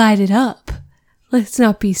 let's light it up. Let's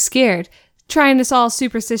not be scared. Trying this all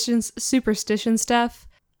superstition stuff.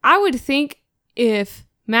 I would think if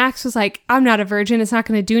Max was like, I'm not a virgin, it's not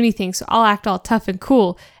going to do anything, so I'll act all tough and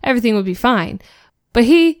cool, everything would be fine. But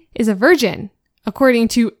he is a virgin, according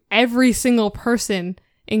to every single person,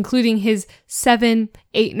 including his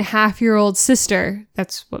 8.5-year-old sister.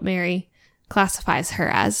 That's what Mary classifies her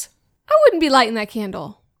as. I wouldn't be lighting that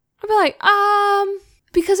candle. I'd be like,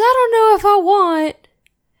 because I don't know if I want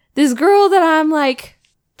this girl that I'm like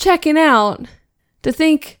checking out to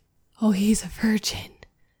think, oh, he's a virgin.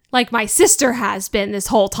 Like my sister has been this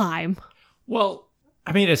whole time. Well,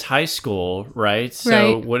 I mean, it's high school, right?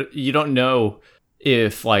 So what you don't know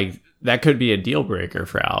if like that could be a deal breaker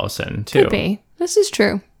for Allison too. Could be. This is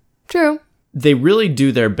true. True. They really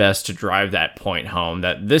do their best to drive that point home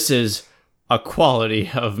that this is a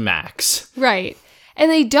quality of Max. Right.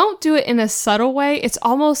 And they don't do it in a subtle way. It's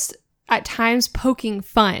almost at times poking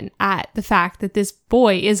fun at the fact that this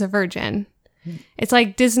boy is a virgin. It's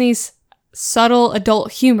like Disney's subtle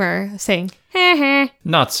adult humor saying, heh heh.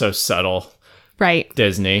 Not so subtle. Right.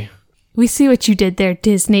 Disney. We see what you did there,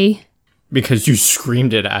 Disney. Because you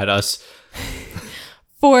screamed it at us.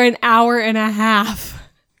 For an hour and a half.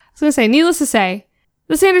 I was going to say, needless to say,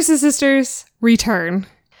 the Sanderson sisters return.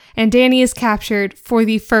 And Danny is captured for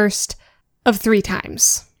the first of 3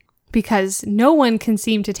 times. Because no one can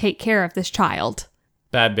seem to take care of this child.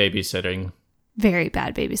 Bad babysitting. Very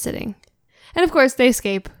bad babysitting. And of course, they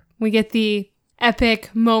escape. We get the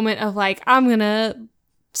epic moment of like, I'm gonna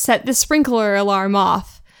set the sprinkler alarm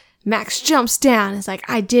off. Max jumps down. Is like,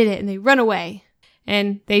 I did it. And they run away.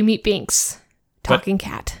 And they meet Binks. Talking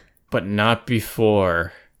cat. But not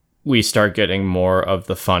before we start getting more of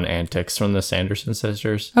the fun antics from the Sanderson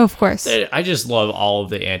sisters. Oh, of course. I just love all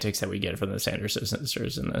of the antics that we get from the Sanderson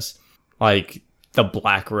sisters in this. Like the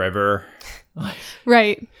Black River.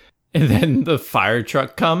 Right. And then the fire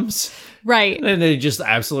truck comes. Right. And they just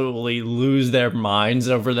absolutely lose their minds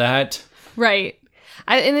over that. Right.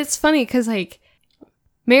 And it's funny because like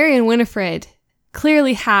Mary and Winifred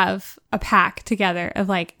clearly have a pack together of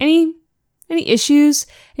like any issues,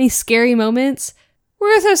 any scary moments. We're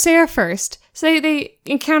going to throw Sarah first. So they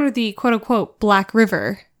encounter the quote-unquote Black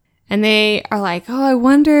River. And they are like, oh, I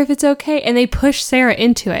wonder if it's okay. And they push Sarah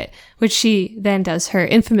into it, which she then does her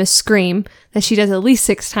infamous scream that she does at least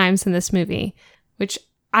 6 times in this movie. Which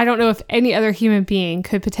I don't know if any other human being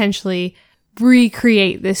could potentially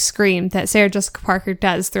recreate this scream that Sarah Jessica Parker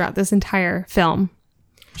does throughout this entire film.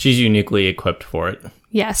 She's uniquely equipped for it.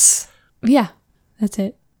 Yes. Yeah, that's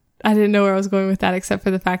it. I didn't know where I was going with that except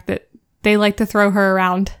for the fact that they like to throw her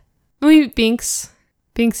around. We meet Binks.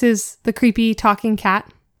 Binks is the creepy talking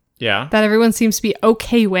cat Yeah. that everyone seems to be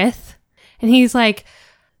okay with. And he's like,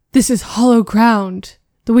 "This is hollow ground.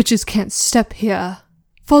 The witches can't step here.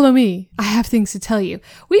 Follow me. I have things to tell you."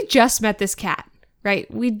 We just met this cat, right?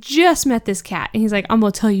 We just met this cat. And he's like, "I'm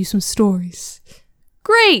going to tell you some stories."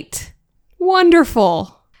 Great.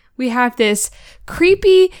 Wonderful. We have this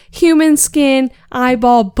creepy human skin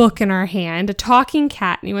eyeball book in our hand, a talking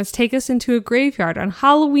cat, and he wants to take us into a graveyard on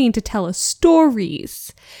Halloween to tell us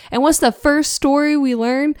stories. And what's the first story we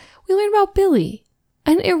learn? We learn about Billy,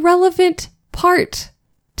 an irrelevant part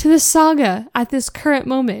to the saga at this current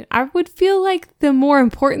moment. I would feel like the more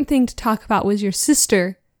important thing to talk about was your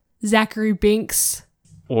sister, Zachary Binks.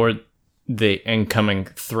 Or the incoming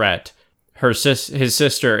threat. His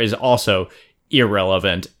sister is also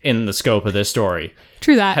irrelevant in the scope of this story.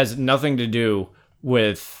 True that. Has nothing to do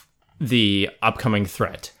with the upcoming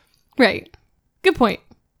threat. Right. Good point.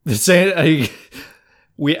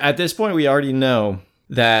 We at this point we already know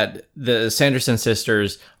that the Sanderson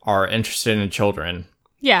sisters are interested in children.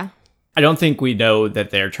 Yeah. I don't think we know that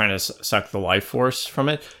they're trying to suck the life force from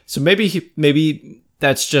it. So maybe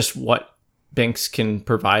that's just what Binks can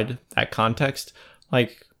provide, that context.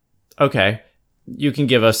 Like, okay, you can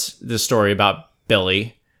give us the story about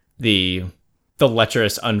Billy, the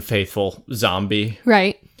lecherous, unfaithful zombie.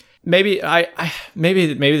 Right. Maybe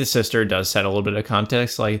maybe the sister does set a little bit of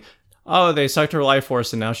context, like, oh, they sucked her life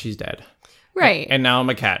force and now she's dead. Right. And now I'm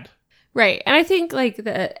a cat. Right. And I think like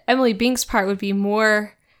the Emily Binks part would be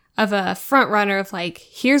more of a front runner of like,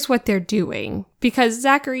 here's what they're doing. Because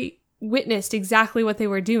Zachary witnessed exactly what they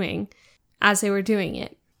were doing as they were doing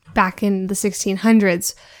it back in the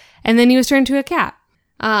 1600s. And then he was turned to a cat.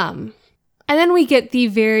 And then we get the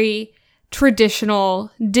very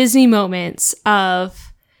traditional Disney moments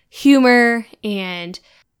of humor and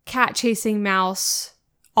cat chasing mouse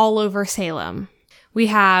all over Salem. We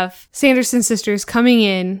have Sanderson sisters coming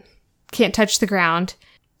in, can't touch the ground,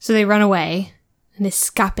 so they run away and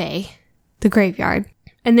escape the graveyard.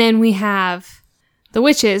 And then we have the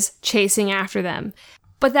witches chasing after them.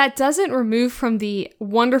 But that doesn't remove from the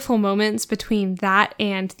wonderful moments between that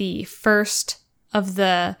and the first of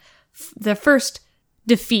the first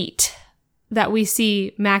defeat that we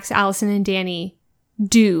see Max, Allison, and Danny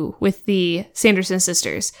do with the Sanderson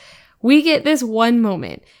sisters. We get this one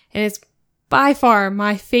moment, and it's by far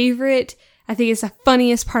my favorite. I think it's the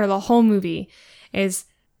funniest part of the whole movie is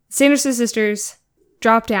Sanderson sisters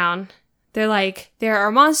drop down. They're like, there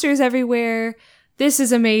are monsters everywhere. This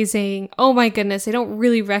is amazing. Oh my goodness. They don't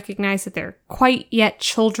really recognize that they're quite yet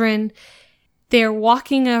children. They're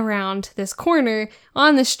walking around this corner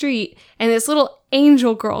on the street, and this little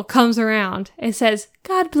angel girl comes around and says,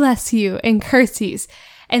 "God bless you," and curtsies.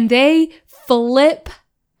 And they flip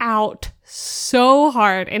out so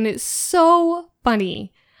hard, and it's so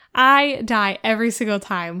funny. I die every single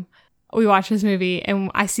time we watch this movie and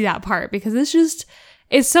I see that part because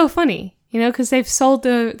it's so funny, you know, because they've sold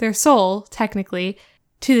their soul, technically,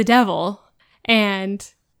 to the devil. And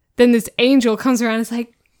then this angel comes around and is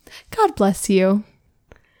like, "God bless you."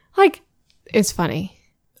 Like, it's funny.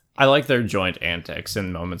 I like their joint antics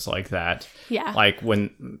in moments like that. Yeah. Like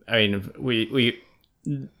when, I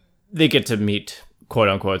mean, they get to meet, quote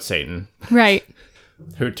unquote, Satan. Right.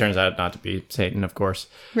 Who turns out not to be Satan, of course.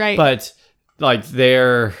 Right. But like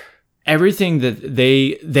everything that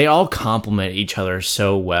they all complement each other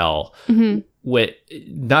so well. Mm-hmm. With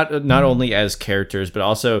not only as characters, but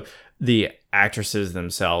also the actresses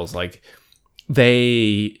themselves. Like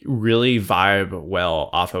they really vibe well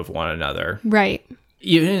off of one another. Right.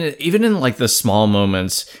 Even in like the small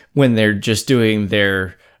moments when they're just doing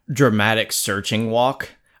their dramatic searching walk.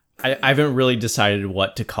 I haven't really decided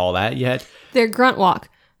what to call that yet. Their grunt walk.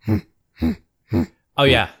 Oh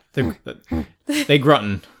yeah, they gruntin'.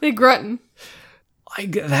 They gruntin'.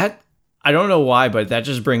 Like that. I don't know why, but that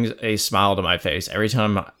just brings a smile to my face every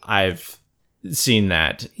time I've seen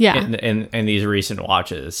that. Yeah. In these recent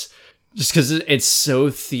watches, just because it's so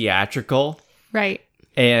theatrical. Right.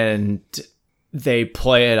 And they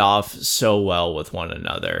play it off so well with one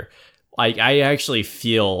another. Like I actually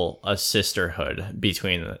feel a sisterhood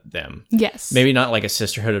between them. Yes. Maybe not like a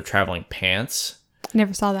sisterhood of traveling pants.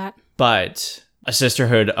 Never saw that. But a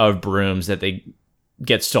sisterhood of brooms that they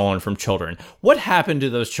get stolen from children. What happened to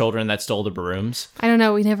those children that stole the brooms? I don't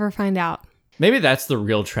know. We never find out. Maybe that's the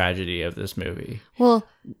real tragedy of this movie. Well,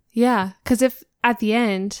 yeah. Because if at the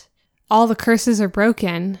end, all the curses are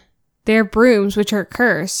broken their brooms, which are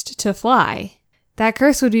cursed to fly, that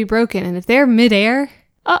curse would be broken. And if they're midair,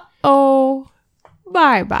 uh-oh,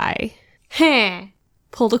 bye-bye. Heh.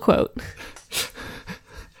 Pulled a quote.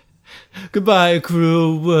 Goodbye,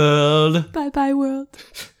 cruel world. Bye-bye, world.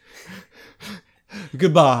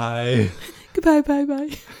 Goodbye. Goodbye,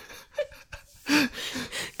 bye-bye.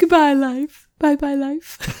 Goodbye, life. Bye-bye,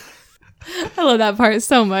 life. I love that part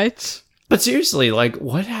so much. But seriously, like,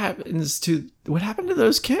 what happened to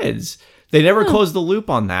those kids? They never closed the loop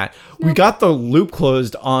on that. Nope. We got the loop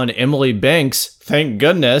closed on Emily Banks, thank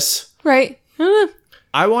goodness. Right.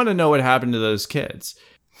 I want to know what happened to those kids.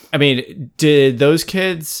 I mean, did those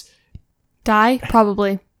kids die?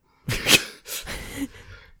 Probably.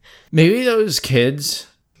 Maybe those kids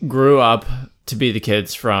grew up to be the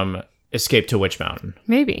kids from Escape to Witch Mountain.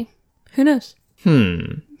 Maybe. Who knows?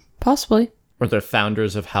 Possibly. Or the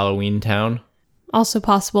founders of Halloween Town. Also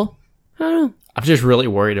possible. I don't know. I'm just really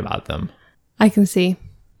worried about them. I can see.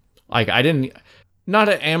 Like, not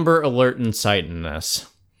an Amber Alert in sight in this.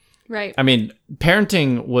 Right. I mean,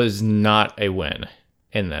 parenting was not a win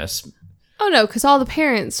in this. Oh, no, because all the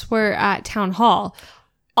parents were at town hall.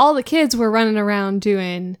 All the kids were running around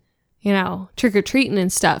doing, trick-or-treating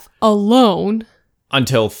and stuff alone.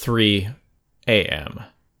 Until 3 a.m.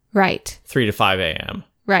 Right. 3 to 5 a.m.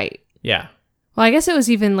 Right. Yeah. Well, I guess it was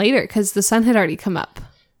even later because the sun had already come up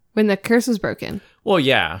when the curse was broken. Well,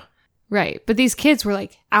 yeah. Right. But these kids were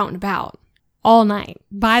like out and about all night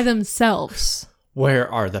by themselves. Where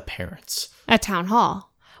are the parents? At town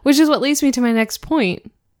hall. Which is what leads me to my next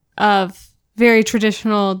point of very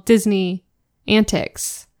traditional Disney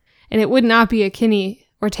antics. And it would not be a Kenny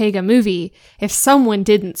Ortega movie if someone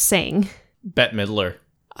didn't sing. Bette Midler.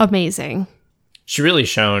 Amazing. She really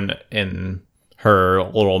shone in her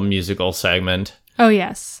little musical segment. Oh,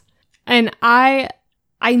 yes. And I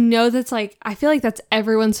know that's I feel like that's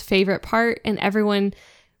everyone's favorite part, and everyone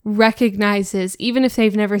recognizes, even if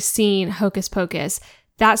they've never seen Hocus Pocus,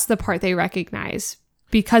 that's the part they recognize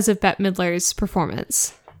because of Bette Midler's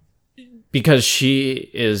performance. Because she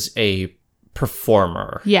is a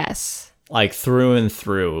performer. Yes. Like through and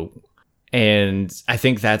through. And I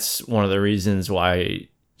think that's one of the reasons why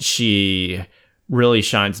she really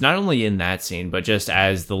shines, not only in that scene, but just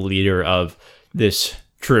as the leader of this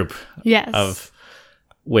troupe of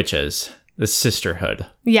witches, the sisterhood.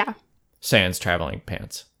 Yeah. Sans traveling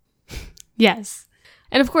pants. Yes.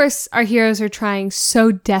 And of course, our heroes are trying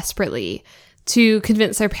so desperately to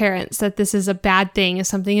convince their parents that this is a bad thing if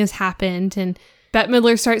something has happened. And Bette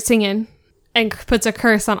Midler starts singing and puts a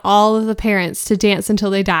curse on all of the parents to dance until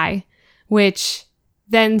they die, which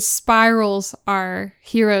then spirals our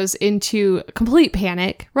heroes into complete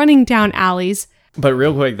panic, running down alleys. But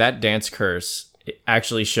real quick, that dance curse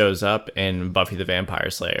actually shows up in Buffy the Vampire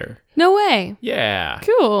Slayer. No way. Yeah.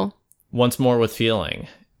 Cool. Once More with Feeling.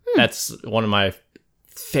 That's one of my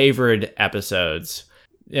favorite episodes.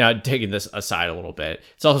 Taking this aside a little bit,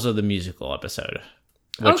 it's also the musical episode.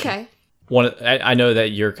 Okay. I know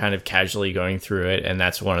that you're kind of casually going through it, and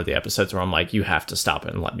that's one of the episodes where I'm like, you have to stop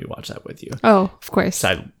it and let me watch that with you. Oh, of course.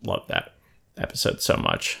 I love that episode so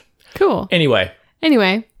much. Cool. Anyway,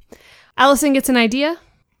 Allison gets an idea.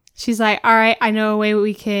 She's like, all right, I know a way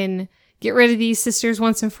we can get rid of these sisters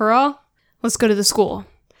once and for all. Let's go to the school.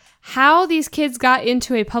 How these kids got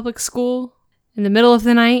into a public school in the middle of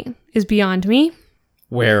the night is beyond me.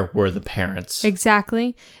 Where were the parents?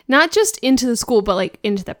 Exactly. Not just into the school, but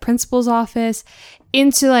into the principal's office,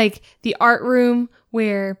 into the art room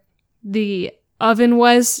where the oven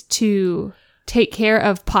was to take care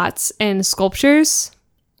of pots and sculptures.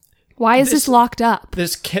 Why is this locked up?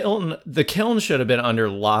 The kiln should have been under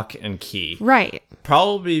lock and key. Right.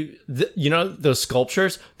 Probably, those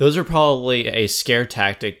sculptures, those are probably a scare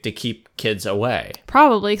tactic to keep kids away.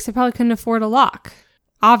 Probably, because they probably couldn't afford a lock.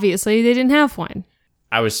 Obviously, they didn't have one.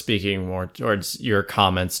 I was speaking more towards your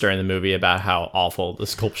comments during the movie about how awful the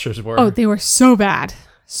sculptures were. Oh, they were so bad.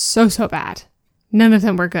 So bad. None of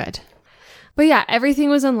them were good. But yeah, everything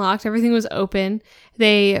was unlocked. Everything was open.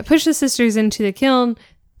 They push the sisters into the kiln,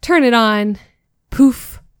 turn it on,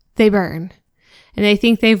 poof, they burn. And they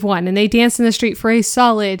think they've won. And they dance in the street for a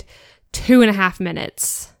solid 2.5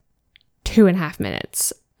 minutes. 2.5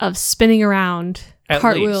 minutes of spinning around,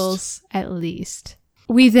 cartwheels at least.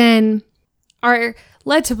 We then are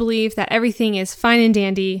led to believe that everything is fine and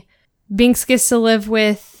dandy. Binks gets to live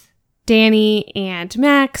with Danny and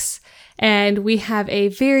Max, and we have a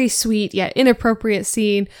very sweet yet inappropriate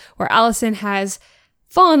scene where Allison has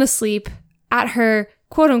fallen asleep at her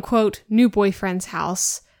quote-unquote new boyfriend's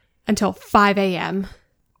house until 5 a.m.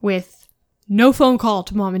 with no phone call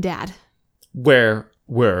to mom and dad. Where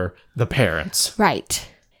were the parents? Right.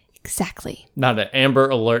 Exactly. Not an Amber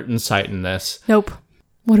Alert in sight in this. Nope.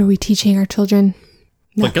 What are we teaching our children?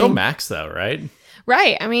 But go Nothing. Max, though, right?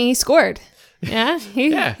 Right. I mean, he scored. Yeah.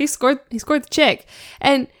 He scored the chick.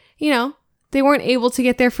 And, they weren't able to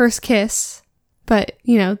get their first kiss, but,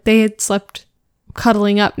 they had slept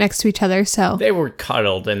cuddling up next to each other, so. They were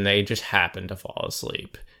cuddled and they just happened to fall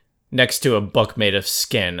asleep. Next to a book made of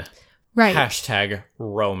skin. Right. Hashtag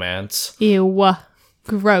romance. Ew.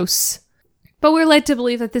 Gross. But we're led to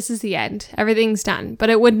believe that this is the end. Everything's done. But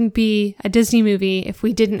it wouldn't be a Disney movie if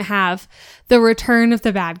we didn't have the return of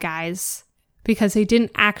the bad guys. Because they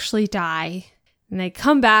didn't actually die. And they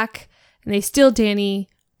come back and they steal Danny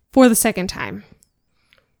for the second time.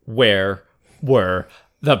 Where were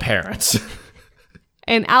the parents?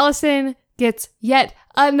 And Allison gets yet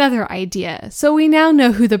another idea. So we now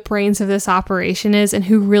know who the brains of this operation is and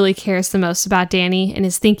who really cares the most about Danny and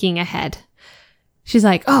is thinking ahead. She's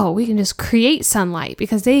like, oh, we can just create sunlight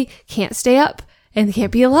because they can't stay up and they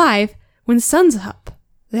can't be alive when the sun's up.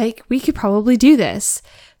 Like, we could probably do this.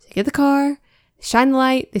 So they get the car, shine the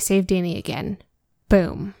light, they save Danny again.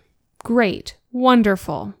 Boom. Great.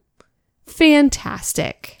 Wonderful.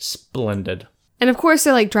 Fantastic. Splendid. And of course,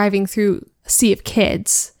 they're like driving through a sea of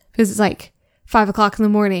kids because it's like 5 o'clock in the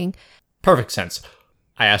morning. Perfect sense.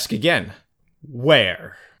 I ask again,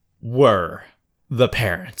 where were the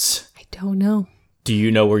parents? I don't know. Do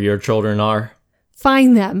you know where your children are?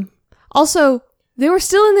 Find them. Also, they were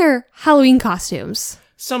still in their Halloween costumes.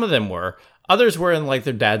 Some of them were. Others were in like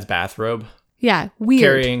their dad's bathrobe, Yeah, weird.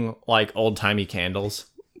 carrying like old-timey candles.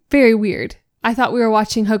 Very weird. I thought we were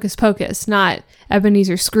watching Hocus Pocus, not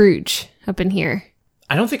Ebenezer Scrooge up in here.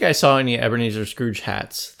 I don't think I saw any Ebenezer Scrooge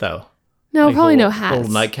hats, though. No, Like probably no little- hats.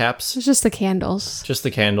 Little nightcaps. It's just the candles. Just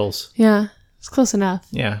the candles. Yeah, it's close enough.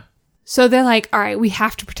 Yeah. So they're like, all right, we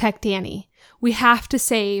have to protect Danny. We have to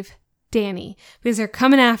save Danny because they're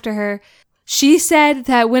coming after her. She said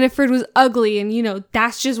that Winifred was ugly and,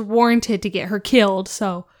 that's just warranted to get her killed.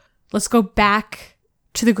 So let's go back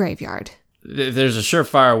to the graveyard. There's a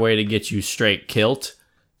surefire way to get you straight kilt.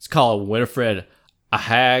 It's called Winifred a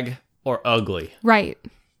hag or ugly. Right.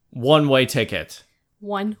 One-way ticket.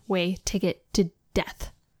 One-way ticket to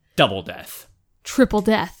death. Double death. Triple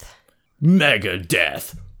death. Mega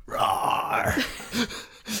death. Rawr.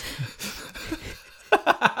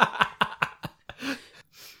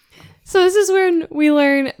 So this is when we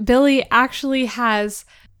learn Billy actually has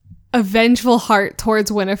a vengeful heart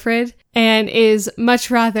towards Winifred and would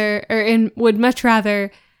much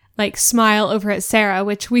rather like smile over at Sarah,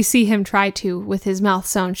 which we see him try to with his mouth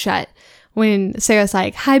sewn shut. When Sarah's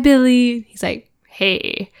like, hi, Billy, he's like,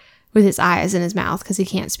 hey, with his eyes in his mouth because he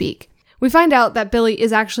can't speak. We find out that Billy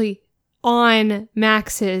is actually on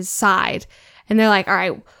Max's side and they're like, all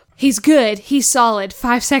right, he's good. He's solid.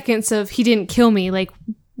 5 seconds of he didn't kill me. Like,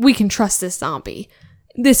 we can trust this zombie.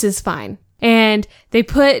 This is fine. And they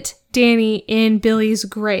put Danny in Billy's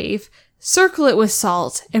grave, circle it with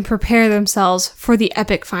salt, and prepare themselves for the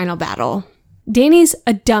epic final battle. Danny's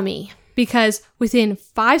a dummy because within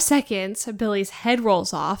 5 seconds, Billy's head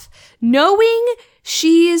rolls off, knowing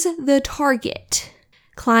she's the target,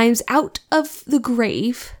 climbs out of the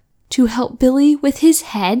grave to help Billy with his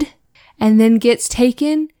head, and then gets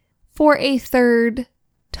taken for a third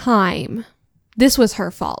time. This was her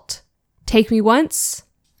fault. Take me once,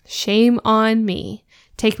 shame on me.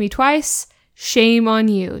 Take me twice, shame on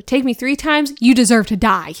you. Take me 3 times, you deserve to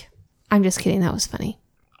die. I'm just kidding, that was funny.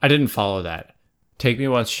 I didn't follow that. Take me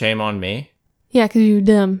once, shame on me. Yeah, because you were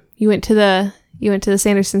dumb. You went to the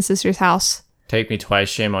Sanderson sisters' house. Take me twice,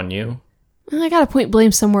 shame on you. Well, I gotta point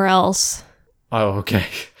blame somewhere else. Oh, okay.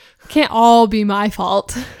 Can't all be my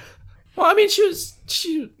fault. Well, I mean,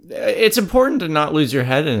 it's important to not lose your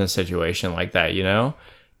head in a situation like that,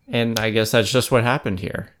 And I guess that's just what happened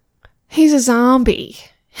here. He's a zombie.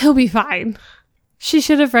 He'll be fine. She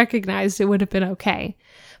should have recognized it would have been okay.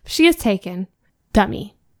 But she is taken.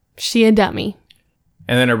 Dummy. She a dummy.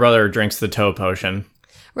 And then her brother drinks the toe potion.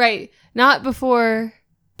 Right. Not before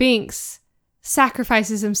Binks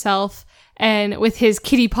sacrifices himself and with his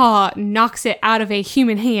kitty paw knocks it out of a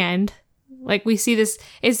human hand. Like, we see this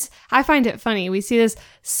I find it funny. We see this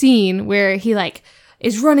scene where he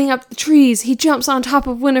is running up the trees. He jumps on top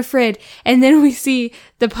of Winifred, and then we see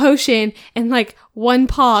the potion and one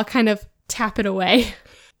paw kind of tap it away.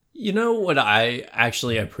 You know what I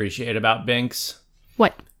actually appreciate about Binks?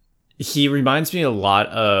 What? He reminds me a lot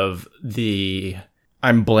of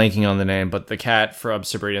I'm blanking on the name, but the cat from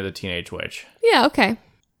Sabrina the Teenage Witch. Yeah, okay.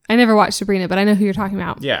 I never watched Sabrina, but I know who you're talking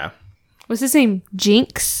about. Yeah. Was his name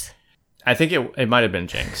Jinx? I think it might have been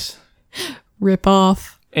Jinx. Rip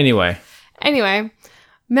off. Anyway,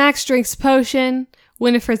 Max drinks potion.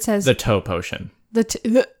 Winifred says The toe potion.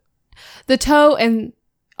 the toe and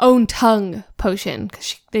own tongue potion,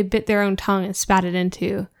 because they bit their own tongue and spat it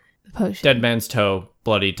into the potion. Dead man's toe,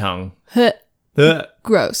 bloody tongue. Huh. Ugh.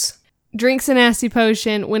 Gross. Drinks a nasty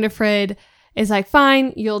potion. Winifred is like,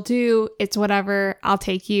 fine, you'll do. It's whatever. I'll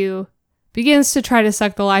take you. Begins to try to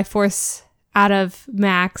suck the life force out of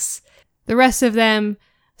Max. The rest of them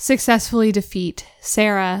successfully defeat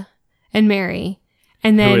Sarah and Mary.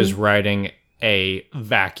 And then, Who is riding a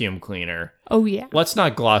vacuum cleaner. oh yeah. Let's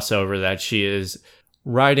not gloss over that she is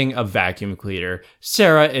riding a vacuum cleaner.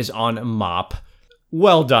 Sarah is on a mop.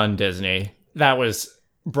 Well done, Disney. That was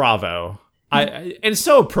bravo. And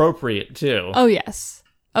so appropriate, too. Oh yes.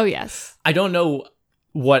 Oh yes. I don't know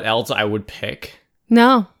what else I would pick.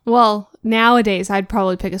 No. Well, nowadays I'd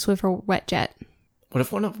probably pick a Swiffer wet jet. What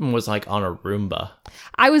if one of them was like on a Roomba?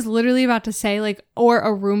 I was literally about to say like, or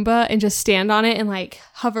a Roomba and just stand on it in like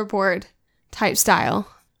hoverboard type style.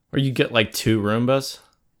 Or you get like 2 Roombas?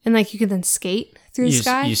 And like you can then skate through the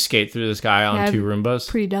sky. You skate through the sky on Yeah, 2 Roombas?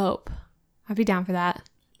 Pretty dope. I'd be down for that.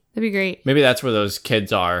 That'd be great. Maybe that's where those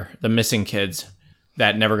kids are. The missing kids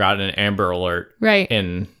that never got an Amber Alert Right.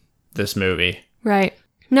 in this movie. Right.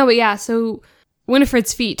 No, but yeah, so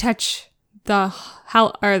Winifred's feet touch the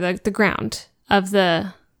ground of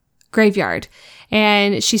the graveyard,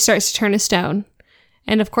 and she starts to turn to stone.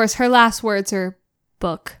 And of course, her last words are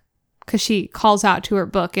book, because she calls out to her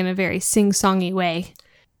book in a very sing-songy way,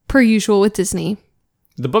 per usual with Disney.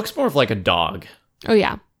 The book's more of like a dog. Oh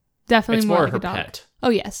yeah, definitely It's more more like her a dog. pet. Oh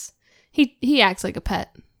yes, he acts like a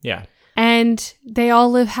pet. Yeah. And they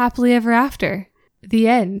all live happily ever after. The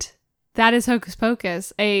end. That is Hocus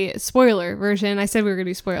Pocus, a spoiler version. I said we were going to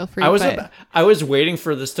do spoiler free. I was waiting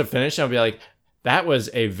for this to finish. I'll be like, that was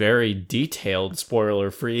a very detailed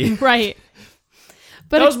spoiler free. Right.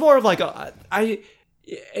 But That was more of like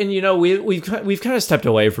we've kind of stepped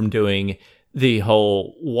away from doing the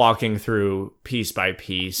whole walking through piece by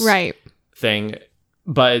piece right. thing.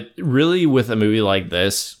 But really, with a movie like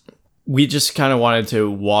this, we just kind of wanted to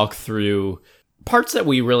walk through parts that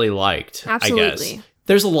we really liked. Absolutely. I guess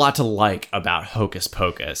there's a lot to like about Hocus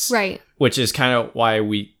Pocus, Right. Which is kind of why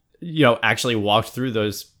we, actually walked through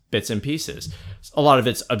those bits and pieces. A lot of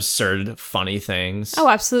it's absurd, funny things. Oh,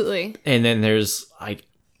 absolutely. And then there's like,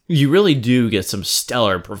 you really do get some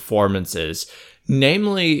stellar performances,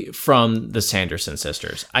 namely from the Sanderson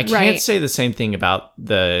sisters. I can't Right. say the same thing about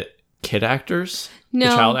the kid actors, No.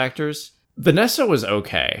 the child actors. Vanessa was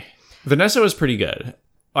okay. Vanessa was pretty good.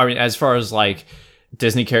 I mean, as far as like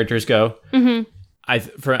Disney characters go, Mm-hmm.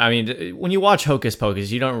 when you watch Hocus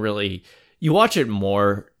Pocus, you watch it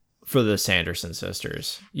more for the Sanderson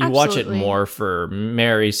sisters. You watch it Absolutely. more for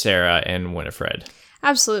Mary, Sarah, and Winifred.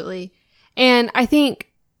 Absolutely. And I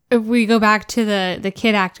think if we go back to the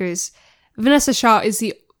kid actors, Vanessa Shaw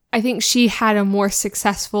I think she had a more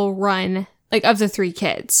successful run, like, of the 3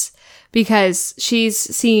 kids, because she's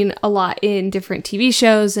seen a lot in different TV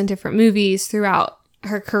shows and different movies throughout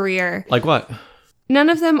her career. Like what? None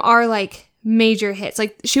of them are like major hits.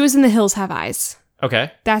 Like, she was in The Hills Have Eyes.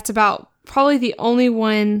 Okay. That's about probably the only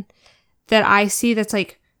one that I see that's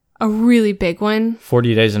like a really big one.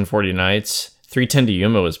 40 Days and 40 Nights. 310 to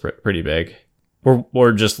Yuma was pretty big.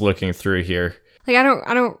 We're just looking through here. Like,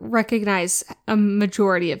 I don't recognize a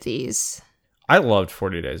majority of these. I loved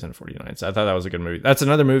 40 Days and 40 Nights. I thought that was a good movie. That's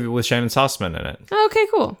another movie with Shannon Sussman in it. Okay,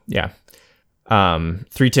 cool. Yeah.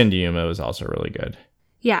 310 to Yuma was also really good.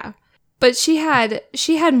 Yeah. But she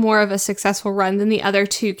had more of a successful run than the other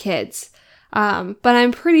 2 kids. But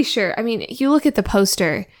I'm pretty sure, I mean, you look at the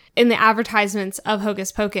poster in the advertisements of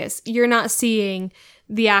Hocus Pocus, you're not seeing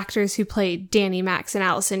the actors who played Danny, Max, and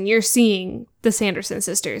Allison. You're seeing the Sanderson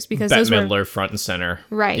sisters, because Bette those were Midler front and center.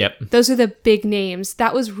 right. Yep. Those are the big names.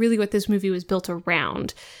 That was really what this movie was built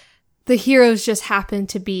around. The heroes just happen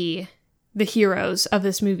to be the heroes of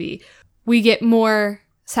this movie. We get more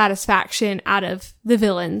satisfaction out of the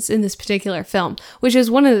villains in this particular film, which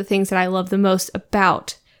is one of the things that I love the most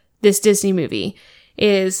about this Disney movie.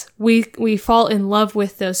 Is we fall in love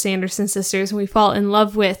with those Sanderson sisters, and we fall in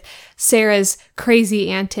love with Sarah's crazy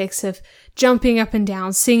antics of jumping up and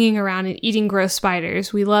down, singing around, and eating gross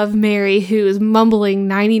spiders. We love Mary, who is mumbling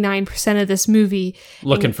 99% of this movie.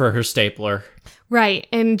 Looking for her stapler. Right,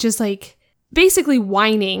 and just like basically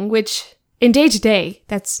whining, which in day to day,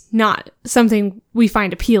 that's not something we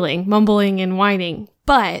find appealing, mumbling and whining.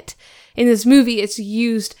 But in this movie, it's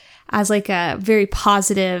used as like a very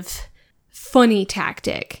positive, funny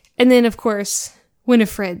tactic. And then, of course,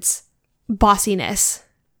 Winifred's bossiness.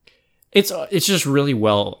 It's just really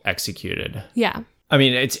well executed. Yeah. I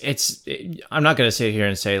mean, I'm not going to sit here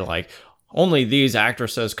and say like, only these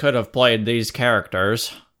actresses could have played these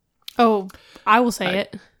characters. Oh, I will say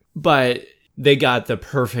it. But they got the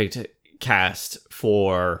perfect cast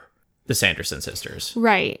for the Sanderson sisters.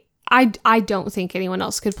 Right. I don't think anyone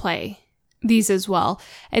else could play these as well.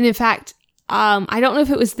 And in fact, I don't know if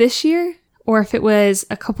it was this year or if it was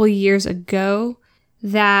a couple years ago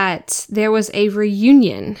that there was a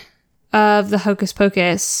reunion of the Hocus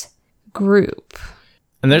Pocus group.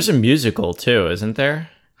 And there's a musical too, isn't there?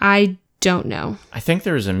 I don't know. I think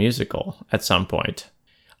there is a musical at some point.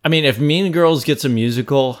 I mean, if Mean Girls gets a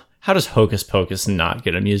musical, how does Hocus Pocus not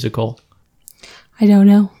get a musical? I don't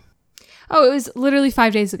know. Oh, it was literally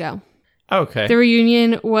 5 days ago. Okay. The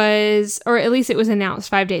reunion was, or at least it was announced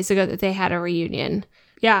 5 days ago that they had a reunion.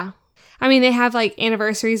 Yeah. I mean, they have like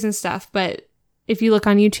anniversaries and stuff, but if you look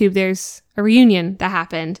on YouTube, there's a reunion that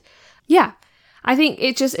happened. Yeah. I think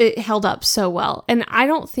it held up so well. And I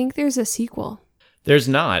don't think there's a sequel. There's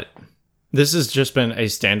not. This has just been a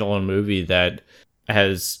standalone movie that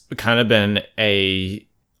has kind of been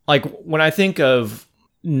like when I think of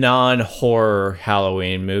non-horror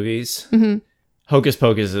Halloween movies, Hocus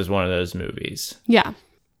Pocus is one of those movies. Yeah.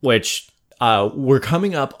 Which we're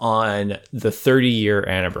coming up on the 30-year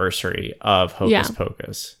anniversary of Hocus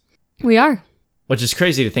Pocus. We are. Which is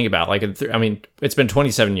crazy to think about. Like, I mean, it's been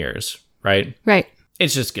 27 years, right? Right.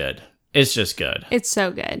 It's just good. It's just good. It's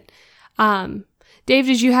so good. Dave,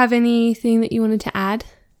 did you have anything that you wanted to add?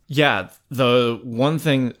 Yeah, the one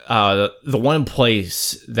thing, the one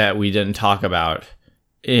place that we didn't talk about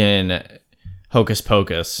in Hocus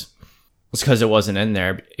Pocus was because it wasn't in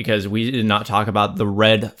there, because we did not talk about the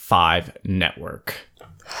Red 5 Network.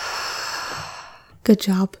 Good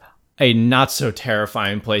job. A not so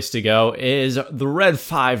terrifying place to go is the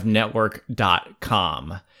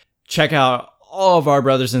red5network.com. Check out all of our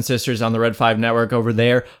brothers and sisters on the Red 5 Network over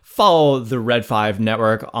there. Follow the Red 5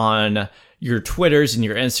 Network on your Twitters and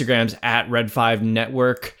your Instagrams at Red 5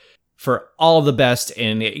 Network for all the best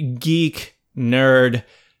in geek, nerd,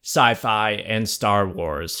 sci-fi, and Star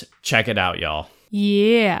Wars. Check it out, y'all.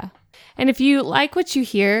 Yeah. And if you like what you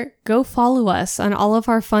hear, go follow us on all of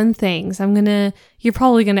our fun things. You're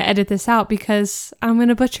probably gonna edit this out because I'm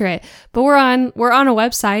gonna butcher it. But we're on a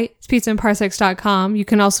website. It's pizzaandparsecs.com. You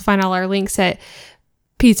can also find all our links at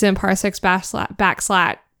pizzaandparsecs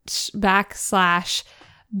backslash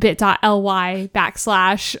bit.ly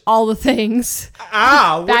backslash all the things.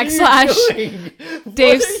 What backslash are you doing?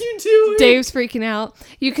 Dave's, what are you doing? Dave's freaking out.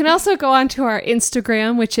 You can also go onto our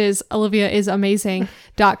Instagram, which is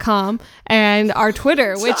oliviaisamazing.com, and our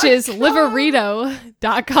Twitter, which is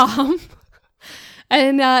liverito.com.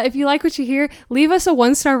 And if you like what you hear, leave us a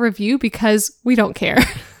 1-star review because we don't care.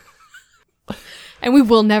 And we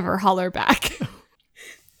will never holler back.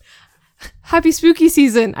 Happy spooky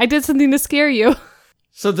season. I did something to scare you.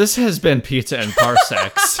 So this has been Pizza and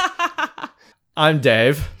Parsecs. I'm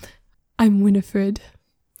Dave. I'm Winifred.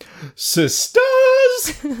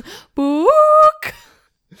 Sisters! Book!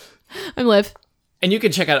 I'm Liv. And you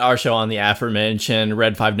can check out our show on the aforementioned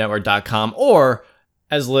red5network.com, or,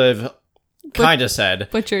 as Liv kind of said,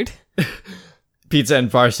 Butchered.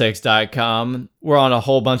 pizzaandparsecs.com. We're on a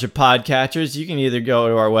whole bunch of podcatchers. You can either go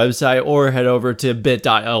to our website or head over to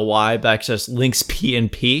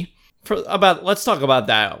bit.ly/linksPNP. Let's talk about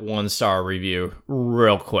that 1-star review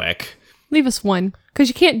real quick. Leave us 1, because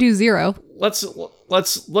you can't do 0. Let's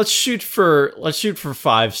shoot for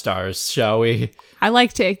 5 stars, shall we? I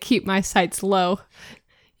like to keep my sights low.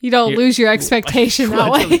 You don't lose your expectation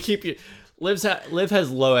that way. Liv has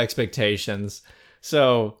low expectations,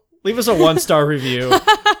 so leave us a 1-star review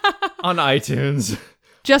on iTunes.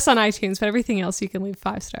 Just on iTunes, but everything else you can leave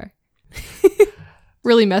 5-star.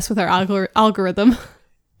 Really mess with our algorithm.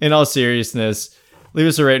 In all seriousness, leave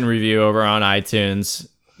us a rating review over on iTunes.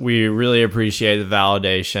 We really appreciate the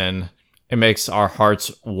validation. It makes our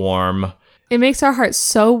hearts warm. It makes our hearts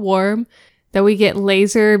so warm that we get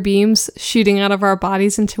laser beams shooting out of our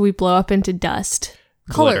bodies until we blow up into dust.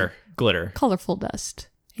 Glitter. Colorful dust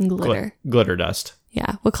and glitter. Glitter dust.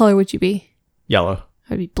 Yeah. What color would you be? Yellow.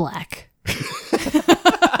 I'd be black.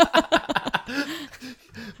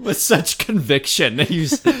 With such conviction, you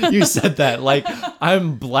said that like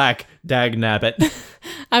I'm black, dagnabbit.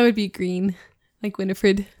 I would be green, like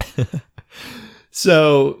Winifred.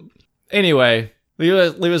 So, anyway, leave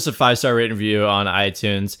us a 5-star rating review on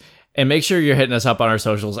iTunes, and make sure you're hitting us up on our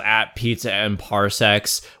socials at Pizza and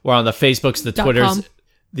Parsecs. We're on the Facebooks, the Twitters,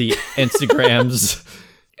 the Instagrams,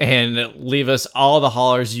 and leave us all the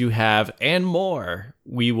hollers you have and more.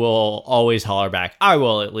 We will always holler back. I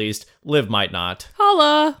will, at least. Liv might not.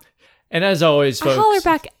 Holla! And as always, folks, I holler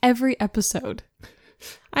back every episode.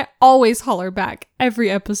 I always holler back every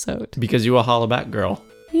episode. Because you a holla back girl.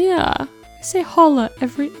 Yeah, I say holla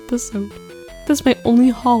every episode. That's my only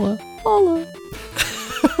holla. Holla.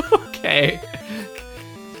 Okay.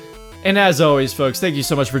 And as always, folks, thank you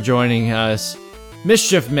so much for joining us.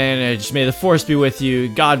 Mischief managed. May the force be with you.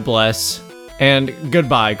 God bless. And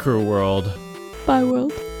goodbye, Crew World. Bye,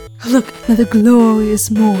 world. Look, another glorious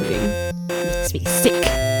morning. Makes me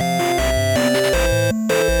sick.